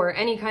tarot or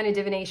any kind of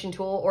divination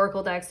tool,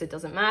 oracle decks, it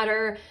doesn't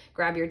matter.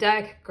 Grab your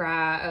deck,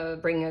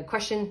 bring a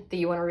question that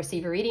you want to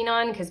receive a reading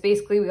on, because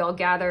basically we all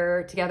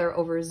gather together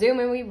over Zoom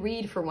and we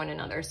read for one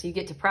another. So you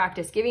get to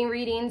practice giving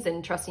readings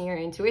and trusting your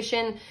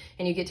intuition,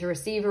 and you get to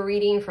receive a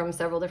reading from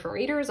several different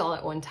readers all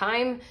at one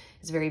time.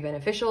 It's very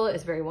beneficial.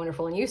 It's very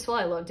wonderful and useful.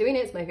 I love doing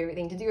it. It's my favorite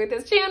thing to do with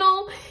this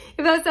channel.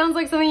 If that sounds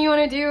like something you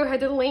want to do, head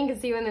to the link and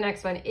see when the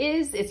next one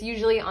is. It's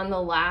usually on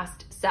the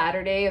last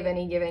Saturday of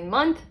any given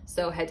month.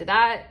 So head to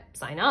that,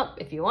 sign up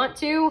if you want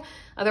to.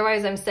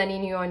 Otherwise, I'm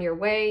sending you on your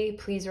way.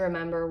 Please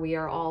remember, we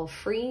are all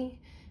free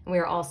and we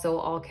are also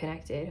all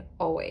connected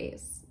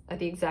always at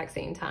the exact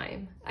same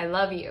time. I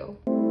love you.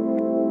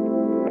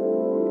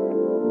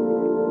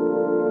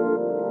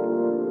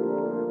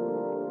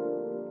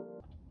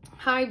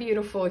 Hi,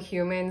 beautiful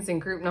humans in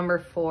group number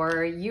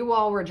 4. You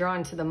all were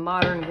drawn to the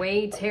Modern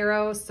Way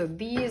Tarot. So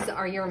these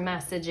are your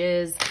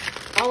messages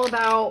all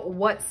about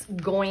what's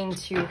going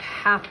to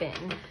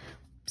happen.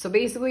 So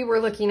basically we're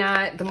looking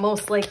at the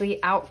most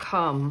likely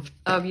outcome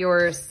of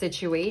your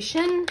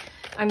situation.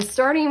 I'm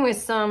starting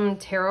with some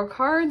tarot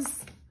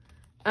cards.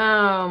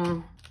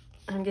 I'm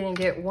gonna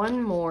get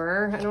one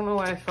more. I don't know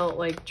why I felt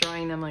like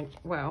drawing them like,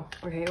 wow,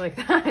 okay, like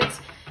that.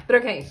 But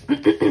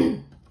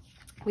okay.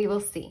 We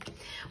will see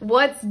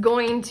what's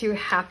going to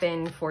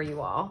happen for you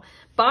all.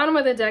 Bottom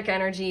of the deck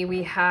energy,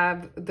 we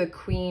have the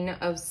Queen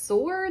of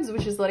Swords,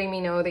 which is letting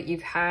me know that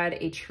you've had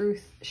a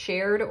truth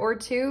shared or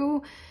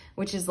two,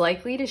 which is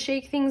likely to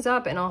shake things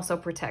up and also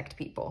protect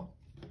people.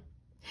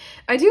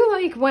 I do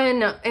like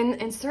when,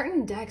 in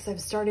certain decks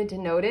I've started to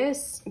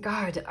notice,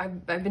 God,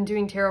 I've been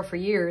doing tarot for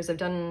years. I've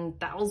done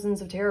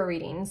thousands of tarot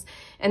readings.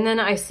 And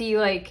then I see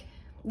like,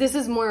 this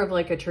is more of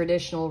like a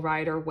traditional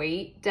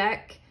Rider-Waite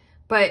deck.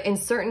 But in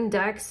certain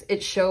decks,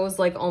 it shows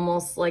like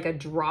almost like a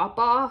drop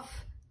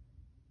off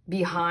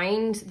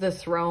behind the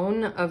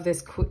throne of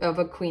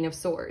a Queen of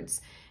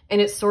Swords. And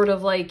it's sort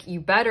of like,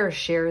 you better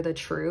share the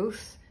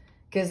truth,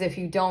 because if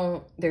you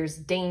don't, there's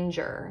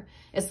danger.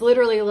 It's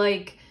literally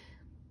like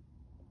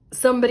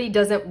somebody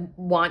doesn't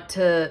want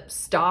to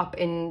stop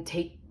and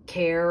take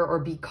care or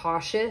be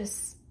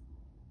cautious.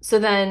 So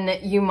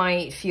then you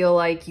might feel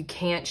like you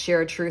can't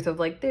share a truth of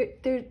like,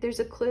 there's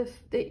a cliff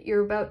that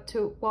you're about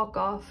to walk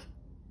off.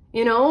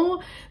 You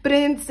know, but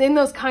it's in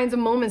those kinds of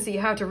moments that you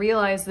have to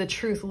realize the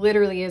truth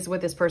literally is what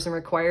this person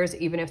requires,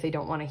 even if they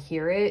don't want to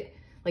hear it.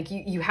 Like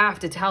you have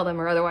to tell them,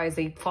 or otherwise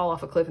they fall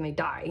off a cliff and they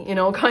die, you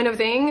know, kind of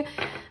thing.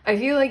 I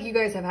feel like you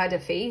guys have had to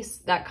face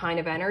that kind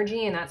of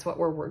energy, and that's what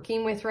we're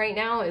working with right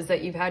now, is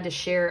that you've had to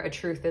share a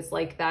truth that's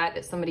like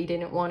that somebody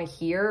didn't want to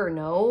hear or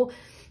know,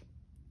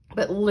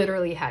 but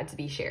literally had to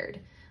be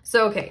shared.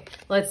 So, okay,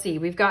 let's see.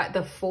 We've got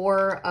the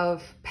 4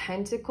 of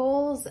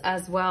Pentacles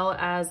as well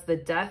as the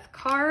Death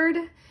card.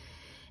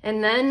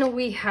 And then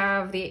we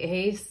have the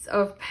Ace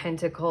of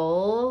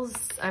Pentacles.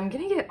 I'm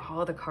going to get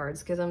all the cards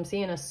because I'm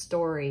seeing a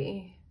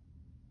story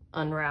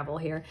unravel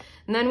here.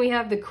 And then we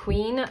have the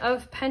Queen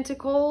of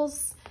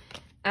Pentacles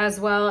as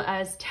well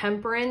as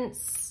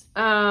Temperance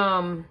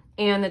and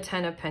the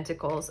 10 of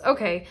Pentacles.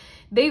 Okay,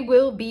 they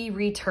will be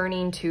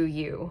returning to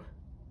you.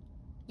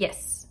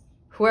 Yes,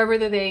 whoever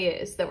the they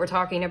is that we're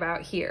talking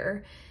about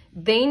here.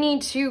 They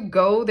need to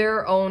go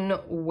their own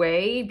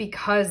way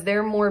because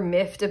they're more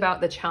miffed about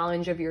the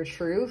challenge of your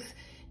truth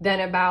than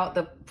about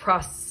the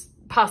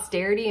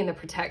posterity and the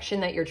protection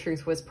that your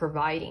truth was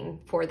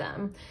providing for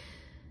them.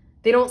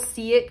 They don't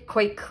see it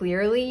quite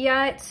clearly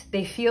yet.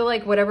 They feel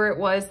like whatever it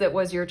was that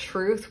was your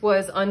truth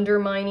was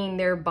undermining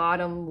their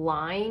bottom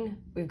line.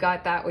 We've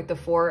got that with the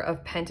 4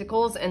 of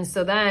Pentacles. And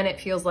so then it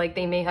feels like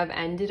they may have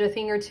ended a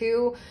thing or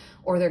two,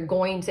 or they're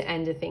going to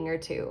end a thing or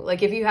two.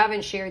 Like if you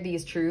haven't shared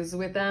these truths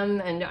with them,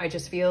 and I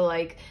just feel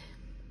like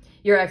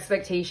your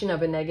expectation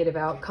of a negative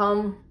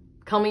outcome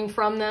coming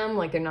from them,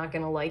 like they're not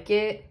going to like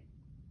it,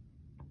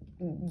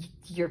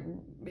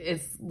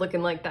 it's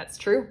looking like that's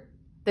true.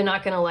 They're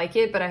not going to like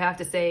it, but I have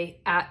to say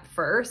at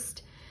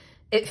first,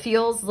 it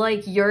feels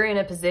like you're in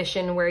a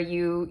position where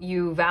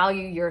you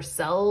value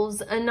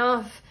yourselves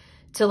enough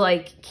to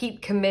like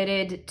keep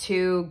committed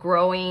to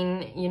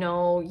growing, you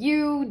know,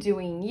 you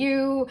doing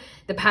you,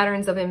 the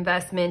patterns of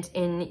investment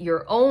in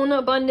your own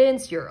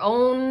abundance, your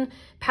own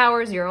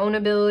powers, your own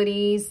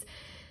abilities.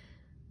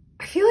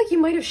 I feel like you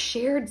might have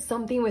shared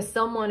something with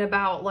someone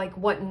about like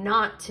what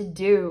not to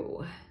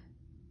do.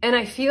 And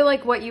I feel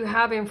like what you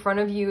have in front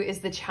of you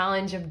is the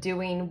challenge of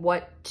doing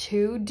what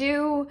to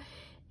do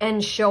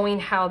and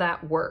showing how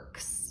that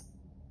works.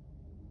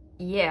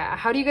 Yeah,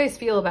 how do you guys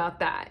feel about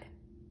that?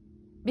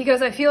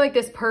 Because I feel like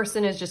this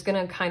person is just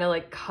gonna kind of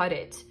like cut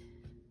it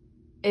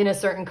in a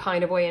certain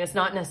kind of way, and it's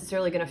not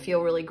necessarily gonna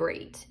feel really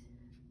great.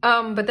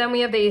 But then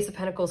we have the Ace of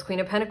Pentacles, Queen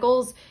of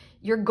Pentacles.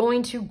 You're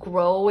going to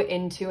grow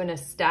into an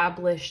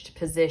established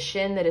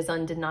position that is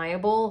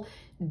undeniable,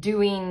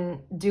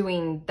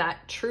 doing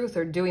that truth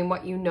or doing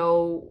what you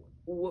know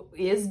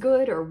is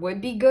good or would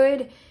be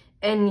good.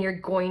 And you're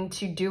going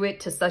to do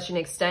it to such an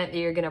extent that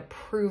you're going to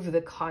prove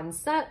the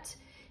concept.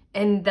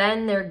 And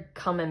then they're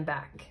coming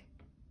back.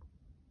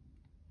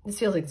 This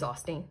feels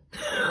exhausting.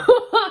 I'm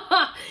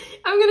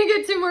going to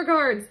get 2 more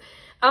cards.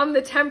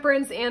 The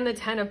Temperance and the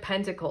Ten of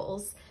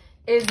Pentacles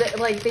is that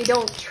like they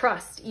don't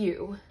trust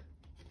you.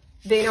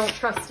 They don't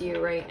trust you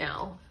right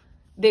now.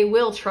 They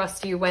will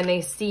trust you when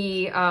they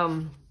see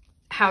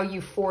how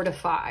you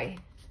fortify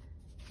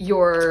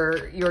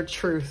your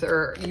truth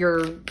or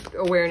your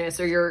awareness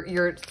or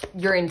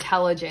your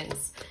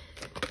intelligence.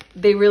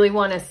 They really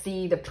want to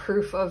see the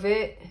proof of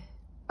it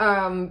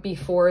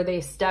before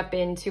they step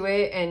into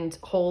it and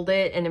hold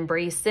it and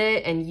embrace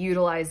it and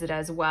utilize it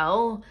as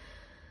well.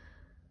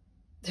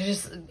 They're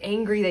just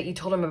angry that you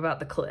told them about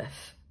the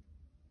cliff.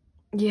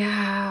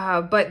 Yeah,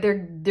 but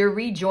they're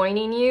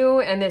rejoining you,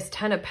 and this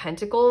Ten of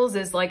Pentacles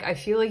is like, I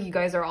feel like you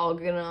guys are all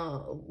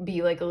gonna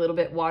be like a little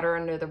bit water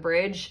under the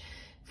bridge,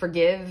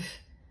 forgive,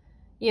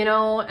 you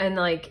know, and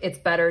like it's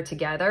better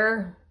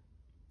together,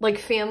 like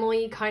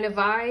family kind of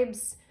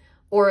vibes,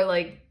 or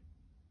like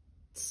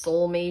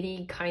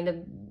soulmatey kind of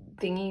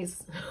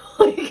thingies.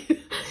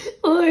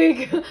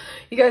 like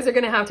you guys are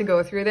gonna have to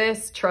go through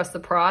this. Trust the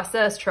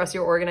process, trust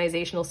your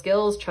organizational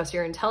skills, trust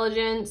your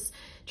intelligence,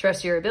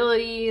 trust your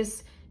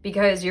abilities,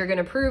 because you're going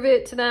to prove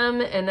it to them,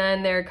 and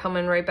then they're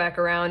coming right back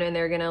around and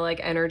they're going to like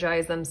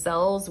energize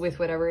themselves with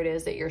whatever it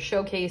is that you're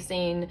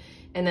showcasing,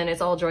 and then it's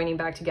all joining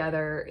back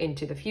together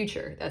into the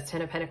future. That's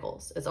Ten of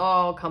Pentacles. It's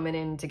all coming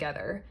in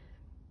together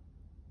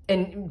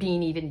and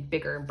being even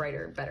bigger and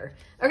brighter and better.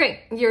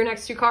 Okay, your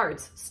next 2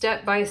 cards,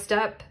 Step by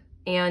Step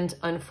and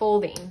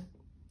Unfolding.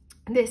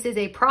 This is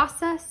a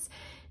process.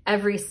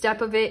 Every step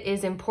of it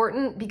is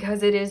important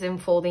because it is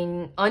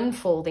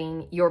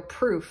unfolding your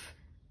proof,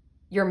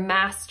 your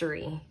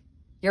mastery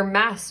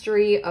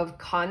of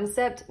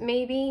concept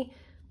maybe,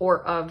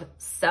 or of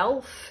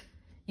self.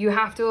 You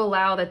have to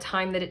allow the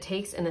time that it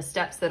takes and the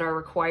steps that are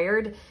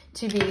required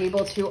to be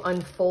able to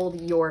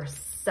unfold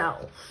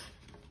yourself.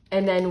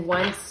 And then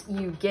once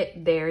you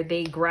get there,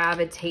 they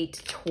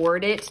gravitate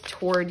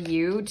toward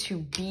you to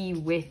be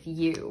with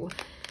you.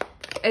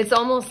 It's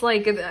almost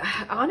like,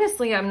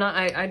 honestly, I'm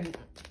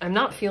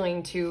not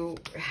feeling too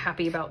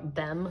happy about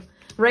them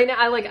right now.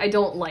 I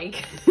don't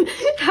like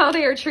how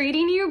they are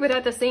treating you, but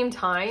at the same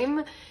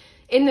time,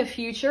 in the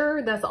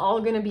future, that's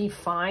all going to be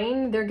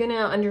fine. They're going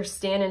to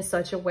understand in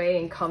such a way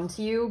and come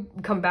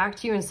back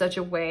to you in such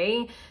a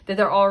way that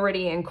they're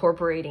already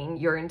incorporating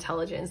your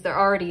intelligence. They're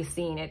already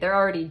seeing it. They're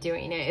already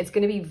doing it. It's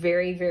going to be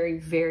very, very,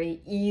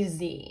 very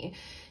easy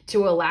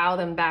to allow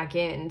them back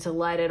in, to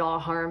let it all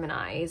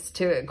harmonize,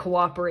 to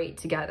cooperate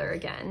together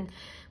again.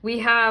 We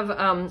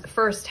have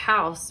first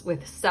house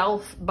with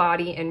self,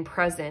 body, and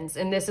presence.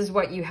 And this is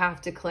what you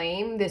have to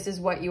claim. This is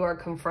what you are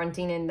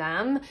confronting in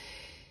them.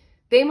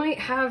 They might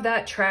have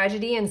that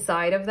tragedy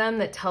inside of them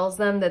that tells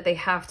them that they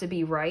have to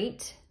be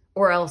right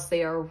or else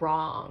they are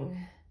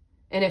wrong.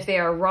 And if they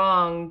are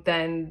wrong,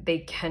 then they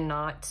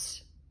cannot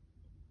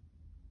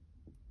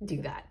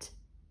do that.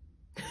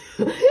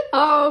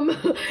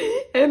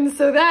 And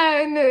so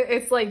then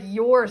it's like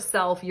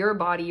yourself, your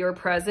body, your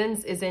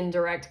presence is in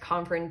direct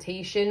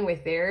confrontation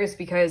with theirs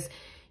because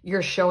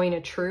you're showing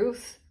a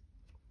truth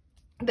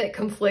that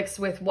conflicts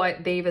with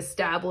what they've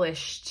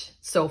established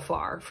so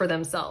far for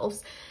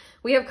themselves.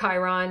 We have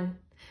Chiron,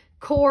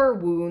 core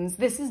wounds.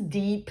 This is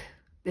deep.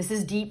 This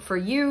is deep for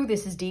you.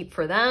 This is deep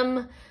for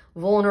them.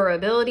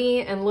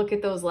 Vulnerability. And look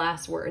at those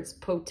last words.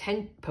 Oh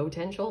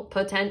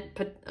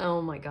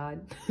my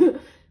God.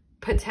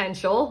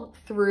 Potential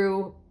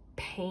through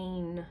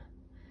pain.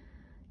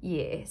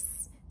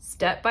 Yes.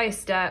 Step by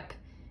step,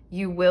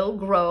 you will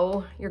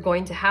grow. You're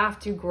going to have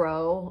to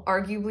grow,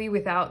 arguably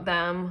without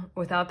them,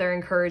 without their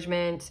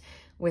encouragement,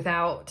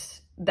 without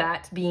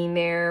that being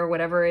there,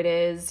 whatever it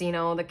is, you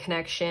know, the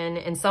connection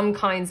in some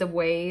kinds of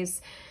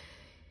ways.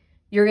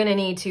 You're going to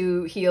need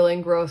to heal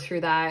and grow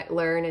through that,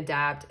 learn,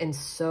 adapt, and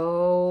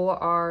so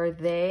are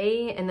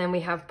they. And then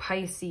we have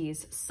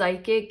Pisces,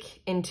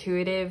 psychic,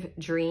 intuitive,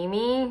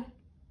 dreamy.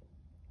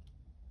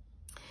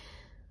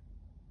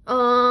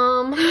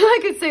 I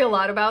could say a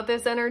lot about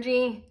this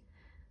energy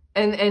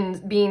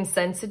and being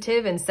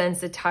sensitive and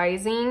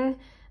sensitizing.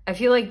 I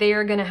feel like they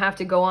are going to have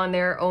to go on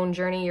their own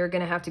journey. You're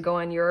going to have to go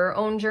on your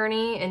own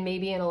journey. And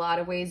maybe in a lot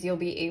of ways, you'll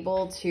be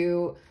able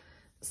to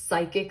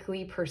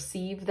psychically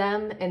perceive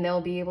them and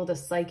they'll be able to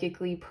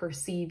psychically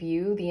perceive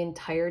you the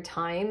entire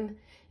time.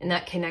 and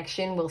that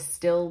connection will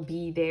still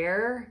be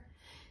there.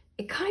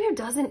 It kind of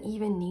doesn't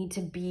even need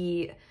to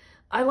be,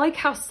 I like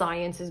how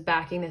science is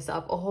backing this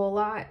up a whole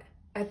lot.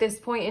 At this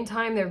point in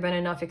time, there have been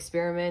enough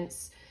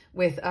experiments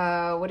with,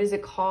 what is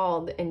it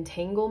called?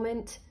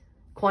 Entanglement?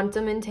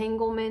 Quantum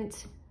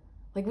entanglement?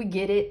 Like, we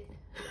get it.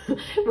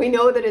 We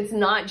know that it's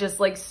not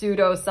just like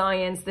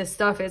pseudoscience. This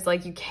stuff is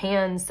like, you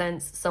can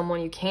sense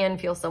someone, you can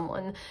feel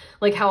someone,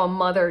 like how a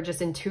mother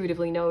just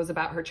intuitively knows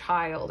about her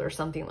child or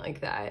something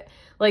like that.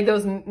 Like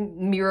those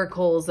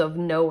miracles of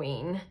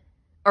knowing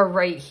are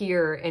right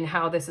here in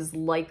how this is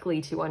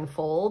likely to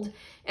unfold.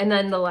 And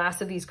then the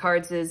last of these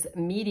cards is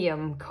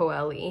medium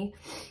Kawaii,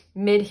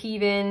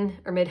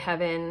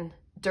 midheaven,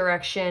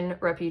 direction,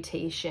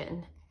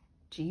 reputation.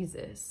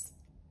 Jesus.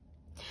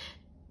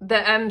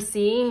 The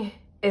MC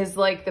is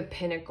like the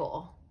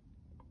pinnacle,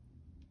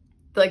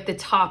 like the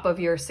top of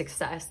your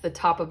success, the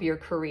top of your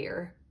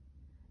career,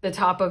 the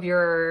top of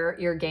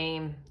your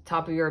game,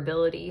 top of your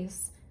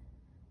abilities.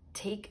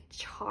 Take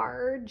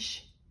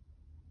charge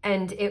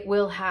and it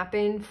will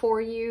happen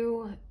for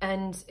you.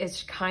 And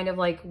it's kind of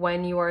like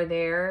when you are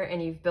there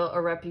and you've built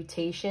a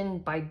reputation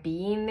by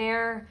being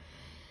there,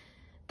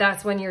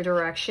 that's when your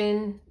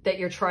direction that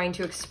you're trying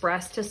to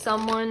express to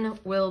someone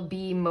will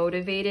be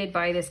motivated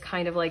by this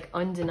kind of like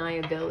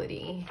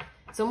undeniability.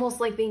 It's almost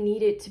like they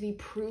need it to be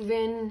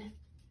proven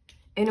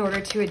in order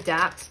to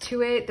adapt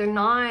to it. They're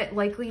not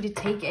likely to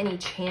take any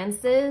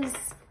chances.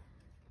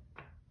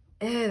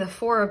 The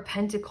Four of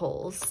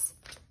Pentacles.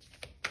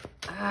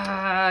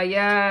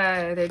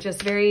 Yeah, they're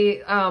just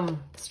very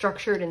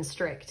structured and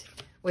strict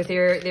with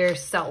their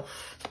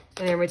self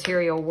and their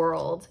material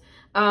world.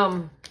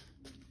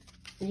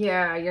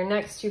 Yeah, your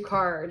next two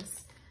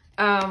cards.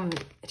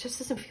 It just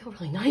doesn't feel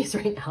really nice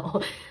right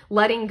now.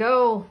 Letting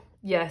go.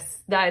 Yes,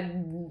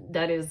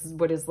 that is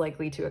what is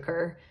likely to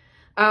occur.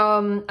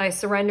 I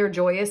surrender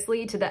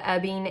joyously to the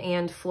ebbing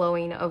and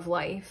flowing of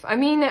life. I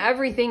mean,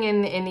 everything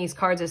in these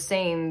cards is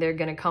saying they're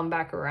going to come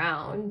back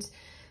around.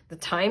 The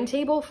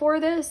timetable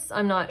for this,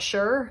 I'm not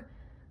sure.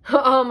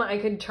 I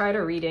could try to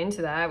read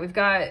into that. We've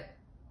got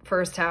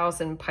first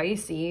house and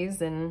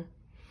Pisces and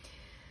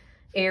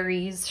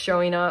Aries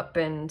showing up,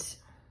 and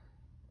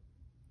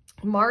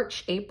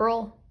March,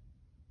 April.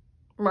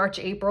 How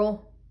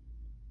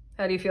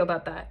do you feel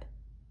about that?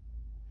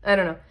 I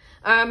don't know.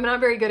 I'm not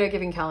very good at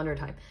giving calendar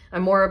time.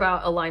 I'm more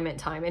about alignment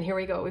time. And here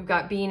we go. We've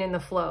got being in the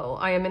flow.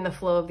 I am in the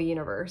flow of the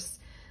universe.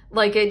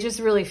 Like, it just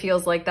really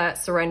feels like that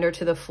surrender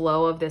to the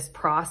flow of this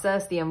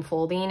process, the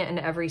unfolding, and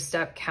every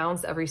step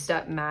counts. Every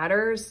step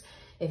matters.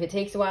 If it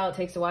takes a while, it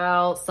takes a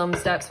while. Some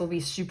steps will be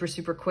super,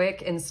 super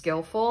quick and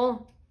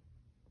skillful.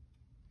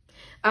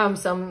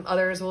 Some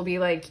others will be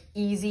like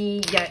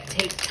easy yet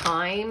take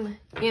time.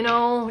 You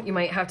know, you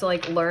might have to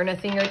like learn a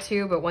thing or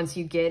two, but once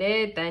you get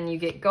it, then you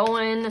get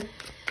going.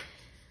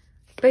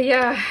 But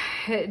yeah,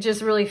 it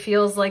just really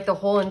feels like the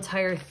whole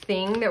entire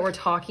thing that we're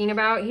talking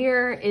about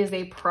here is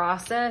a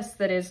process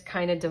that is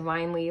kind of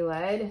divinely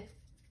led,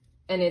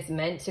 and it's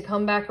meant to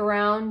come back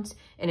around,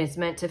 and it's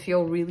meant to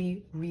feel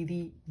really,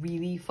 really,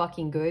 really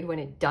fucking good when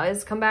it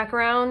does come back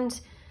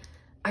around.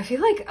 I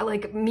feel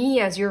like me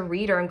as your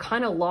reader, I'm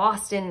kind of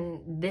lost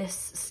in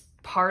this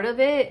part of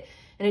it,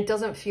 and it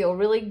doesn't feel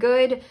really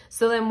good.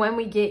 So then when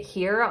we get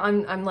here,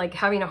 I'm like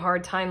having a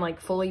hard time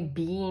like fully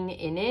being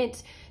in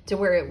it to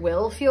where it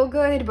will feel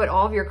good. But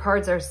all of your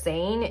cards are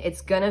saying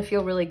it's gonna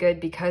feel really good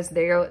because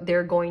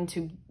they're going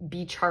to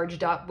be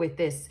charged up with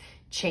this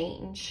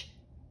change,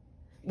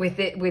 with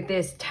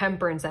this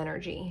temperance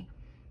energy,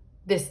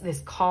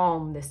 this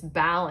calm, this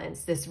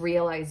balance, this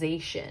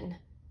realization,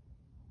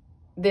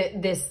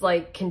 this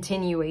like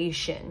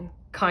continuation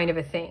kind of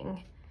a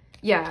thing.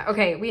 Yeah,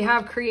 okay, we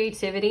have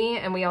creativity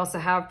and we also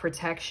have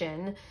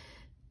protection.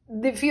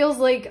 It feels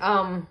like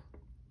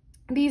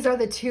these are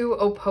the two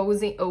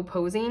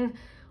opposing.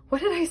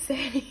 What did I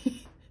say?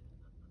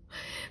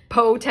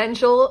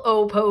 Potential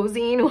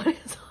opposing. What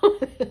is all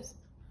this?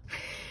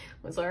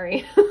 I'm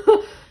sorry.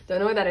 Don't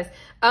know what that is.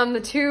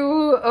 The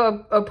two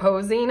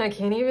opposing, I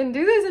can't even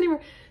do this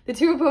anymore. The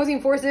two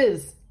opposing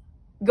forces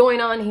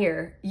going on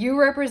here. You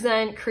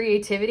represent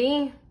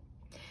creativity.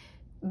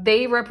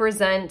 They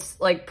represent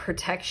like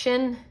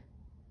protection.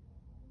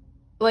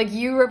 Like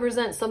you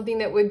represent something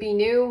that would be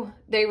new.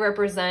 They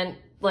represent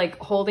like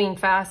holding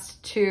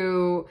fast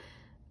to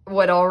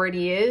what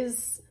already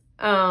is.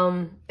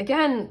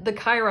 Again, the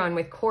Chiron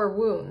with core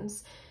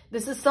wounds.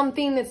 This is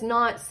something that's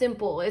not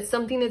simple. It's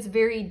something that's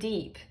very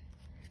deep.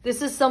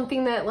 This is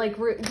something that like,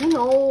 you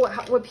know,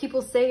 what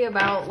people say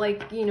about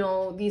like, you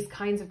know, these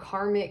kinds of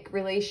karmic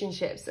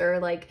relationships, or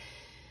like,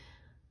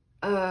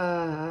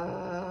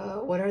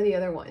 what are the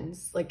other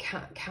ones? Like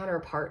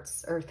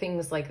counterparts or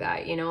things like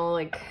that, you know,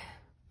 like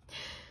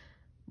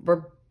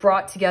we're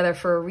brought together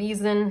for a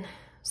reason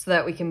so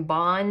that we can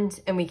bond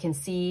and we can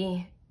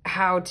see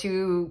how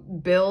to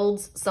build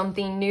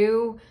something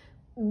new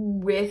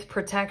with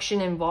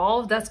protection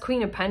involved. That's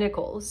Queen of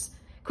Pentacles.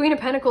 Queen of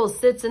Pentacles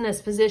sits in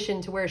this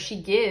position to where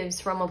she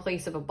gives from a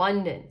place of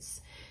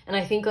abundance. And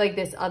I think like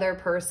this other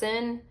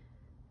person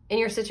in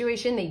your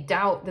situation, they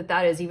doubt that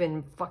that is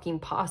even fucking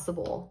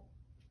possible.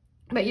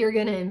 But you're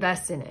going to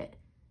invest in it.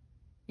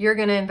 You're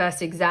going to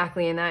invest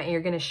exactly in that, and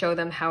you're going to show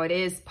them how it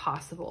is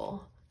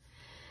possible.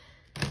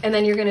 And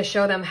then you're going to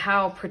show them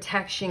how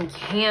protection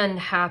can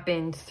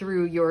happen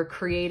through your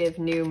creative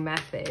new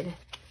method.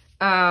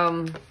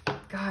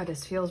 God,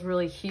 this feels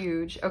really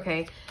huge.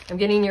 Okay, I'm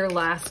getting your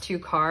last two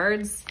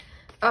cards.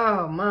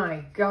 Oh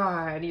my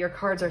God, your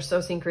cards are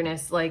so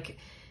synchronous. Like,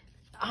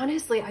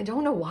 honestly, I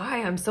don't know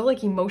why I'm so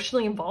like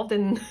emotionally involved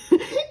in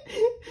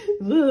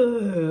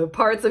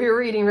parts of your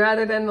reading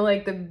rather than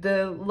like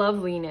the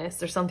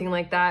loveliness or something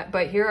like that.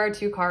 But here are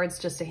two cards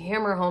just to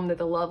hammer home that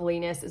the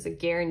loveliness is a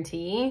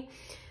guarantee.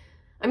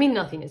 I mean,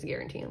 nothing is a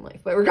guarantee in life,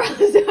 but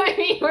regardless, I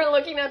mean, we're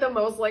looking at the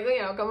most likely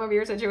outcome of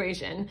your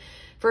situation.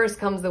 First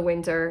comes the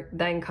winter,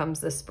 then comes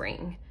the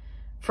spring.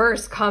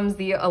 First comes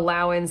the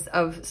allowance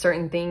of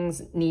certain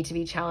things need to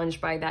be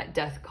challenged by that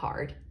death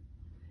card.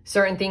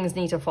 Certain things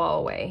need to fall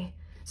away.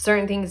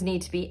 Certain things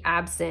need to be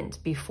absent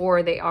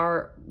before they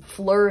are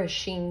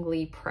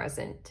flourishingly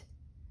present.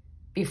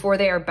 Before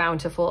they are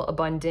bountiful,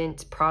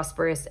 abundant,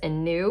 prosperous,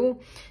 and new.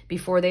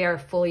 Before they are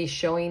fully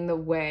showing the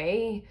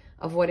way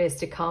of what is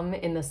to come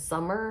in the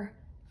summer.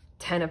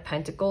 10 of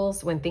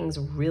Pentacles, when things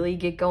really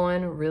get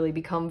going, really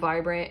become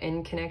vibrant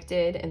and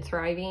connected and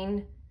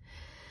thriving.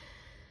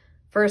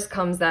 First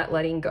comes that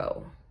letting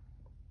go.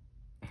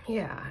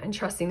 Yeah, and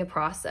trusting the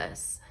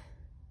process.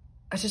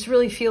 I just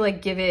really feel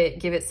like give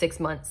it 6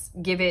 months,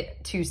 give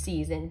it 2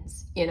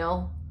 seasons, you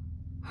know?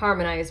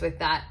 Harmonize with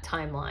that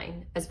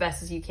timeline as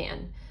best as you can.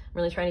 I'm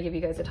really trying to give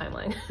you guys a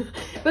timeline.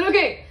 But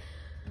okay,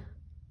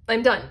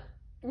 I'm done.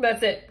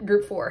 That's it,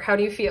 group 4. How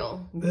do you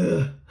feel?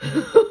 You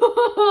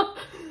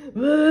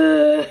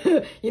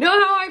know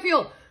how I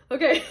feel.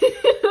 Okay.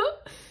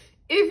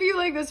 If you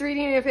like this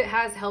reading, if it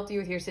has helped you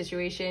with your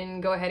situation,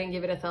 go ahead and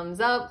give it a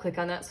thumbs up. Click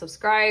on that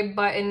subscribe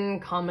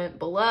button, comment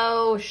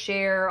below,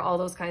 share, all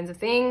those kinds of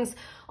things.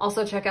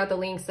 Also, check out the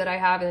links that I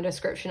have in the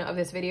description of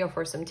this video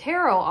for some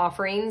tarot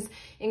offerings,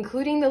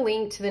 including the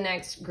link to the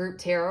next group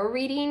tarot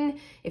reading.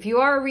 If you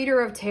are a reader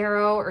of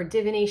tarot or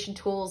divination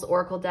tools,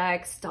 oracle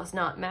decks, does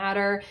not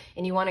matter,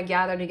 and you want to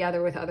gather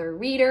together with other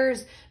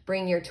readers,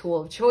 bring your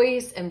tool of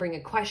choice and bring a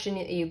question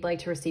that you'd like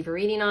to receive a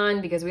reading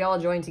on, because we all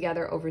join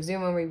together over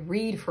Zoom and we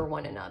read for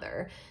one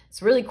another.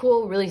 It's really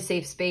cool, really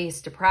safe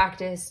space to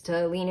practice,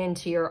 to lean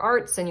into your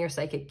arts and your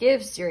psychic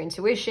gifts, your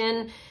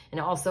intuition, and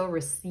also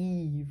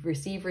receive,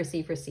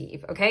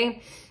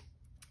 okay?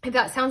 If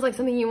that sounds like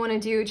something you want to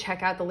do,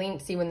 check out the link,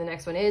 see when the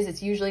next one is.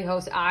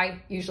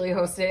 I usually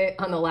host it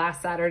on the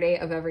last Saturday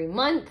of every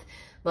month.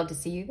 Love to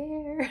see you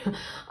there.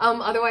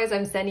 Otherwise,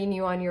 I'm sending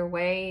you on your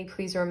way.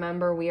 Please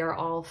remember, we are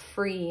all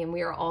free and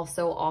we are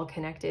also all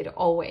connected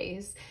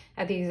always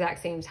at the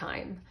exact same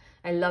time.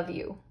 I love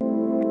you.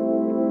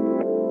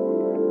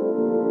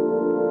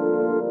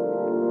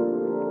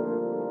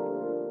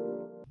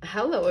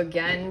 Hello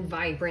again,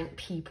 vibrant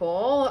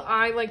people.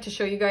 I like to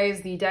show you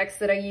guys the decks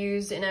that I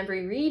use in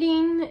every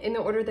reading in the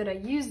order that I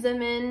use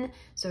them in.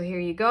 So here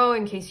you go,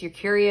 in case you're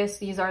curious.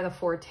 These are the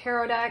 4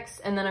 tarot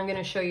decks, and then I'm going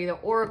to show you the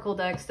oracle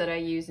decks that I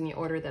use in the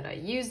order that I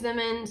use them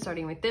in,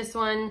 starting with this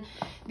one.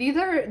 These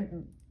are,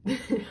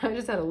 I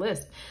just had a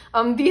lisp.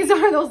 These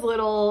are those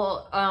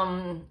little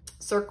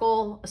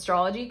circle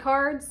astrology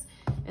cards,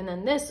 and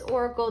then this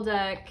oracle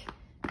deck,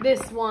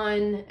 this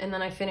one, and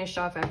then I finish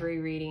off every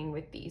reading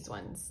with these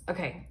ones.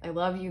 Okay, I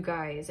love you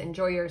guys.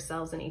 Enjoy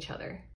yourselves and each other.